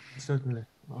 Certainly.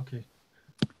 Okay.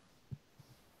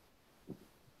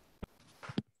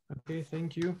 Okay,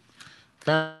 thank you.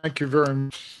 Thank you very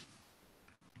much.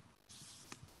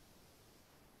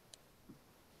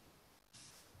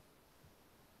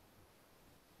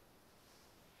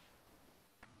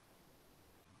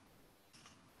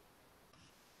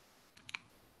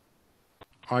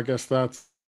 I guess that's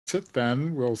it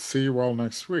then. We'll see you all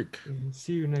next week.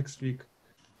 See you next week.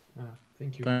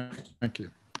 Thank you. Thank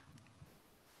you.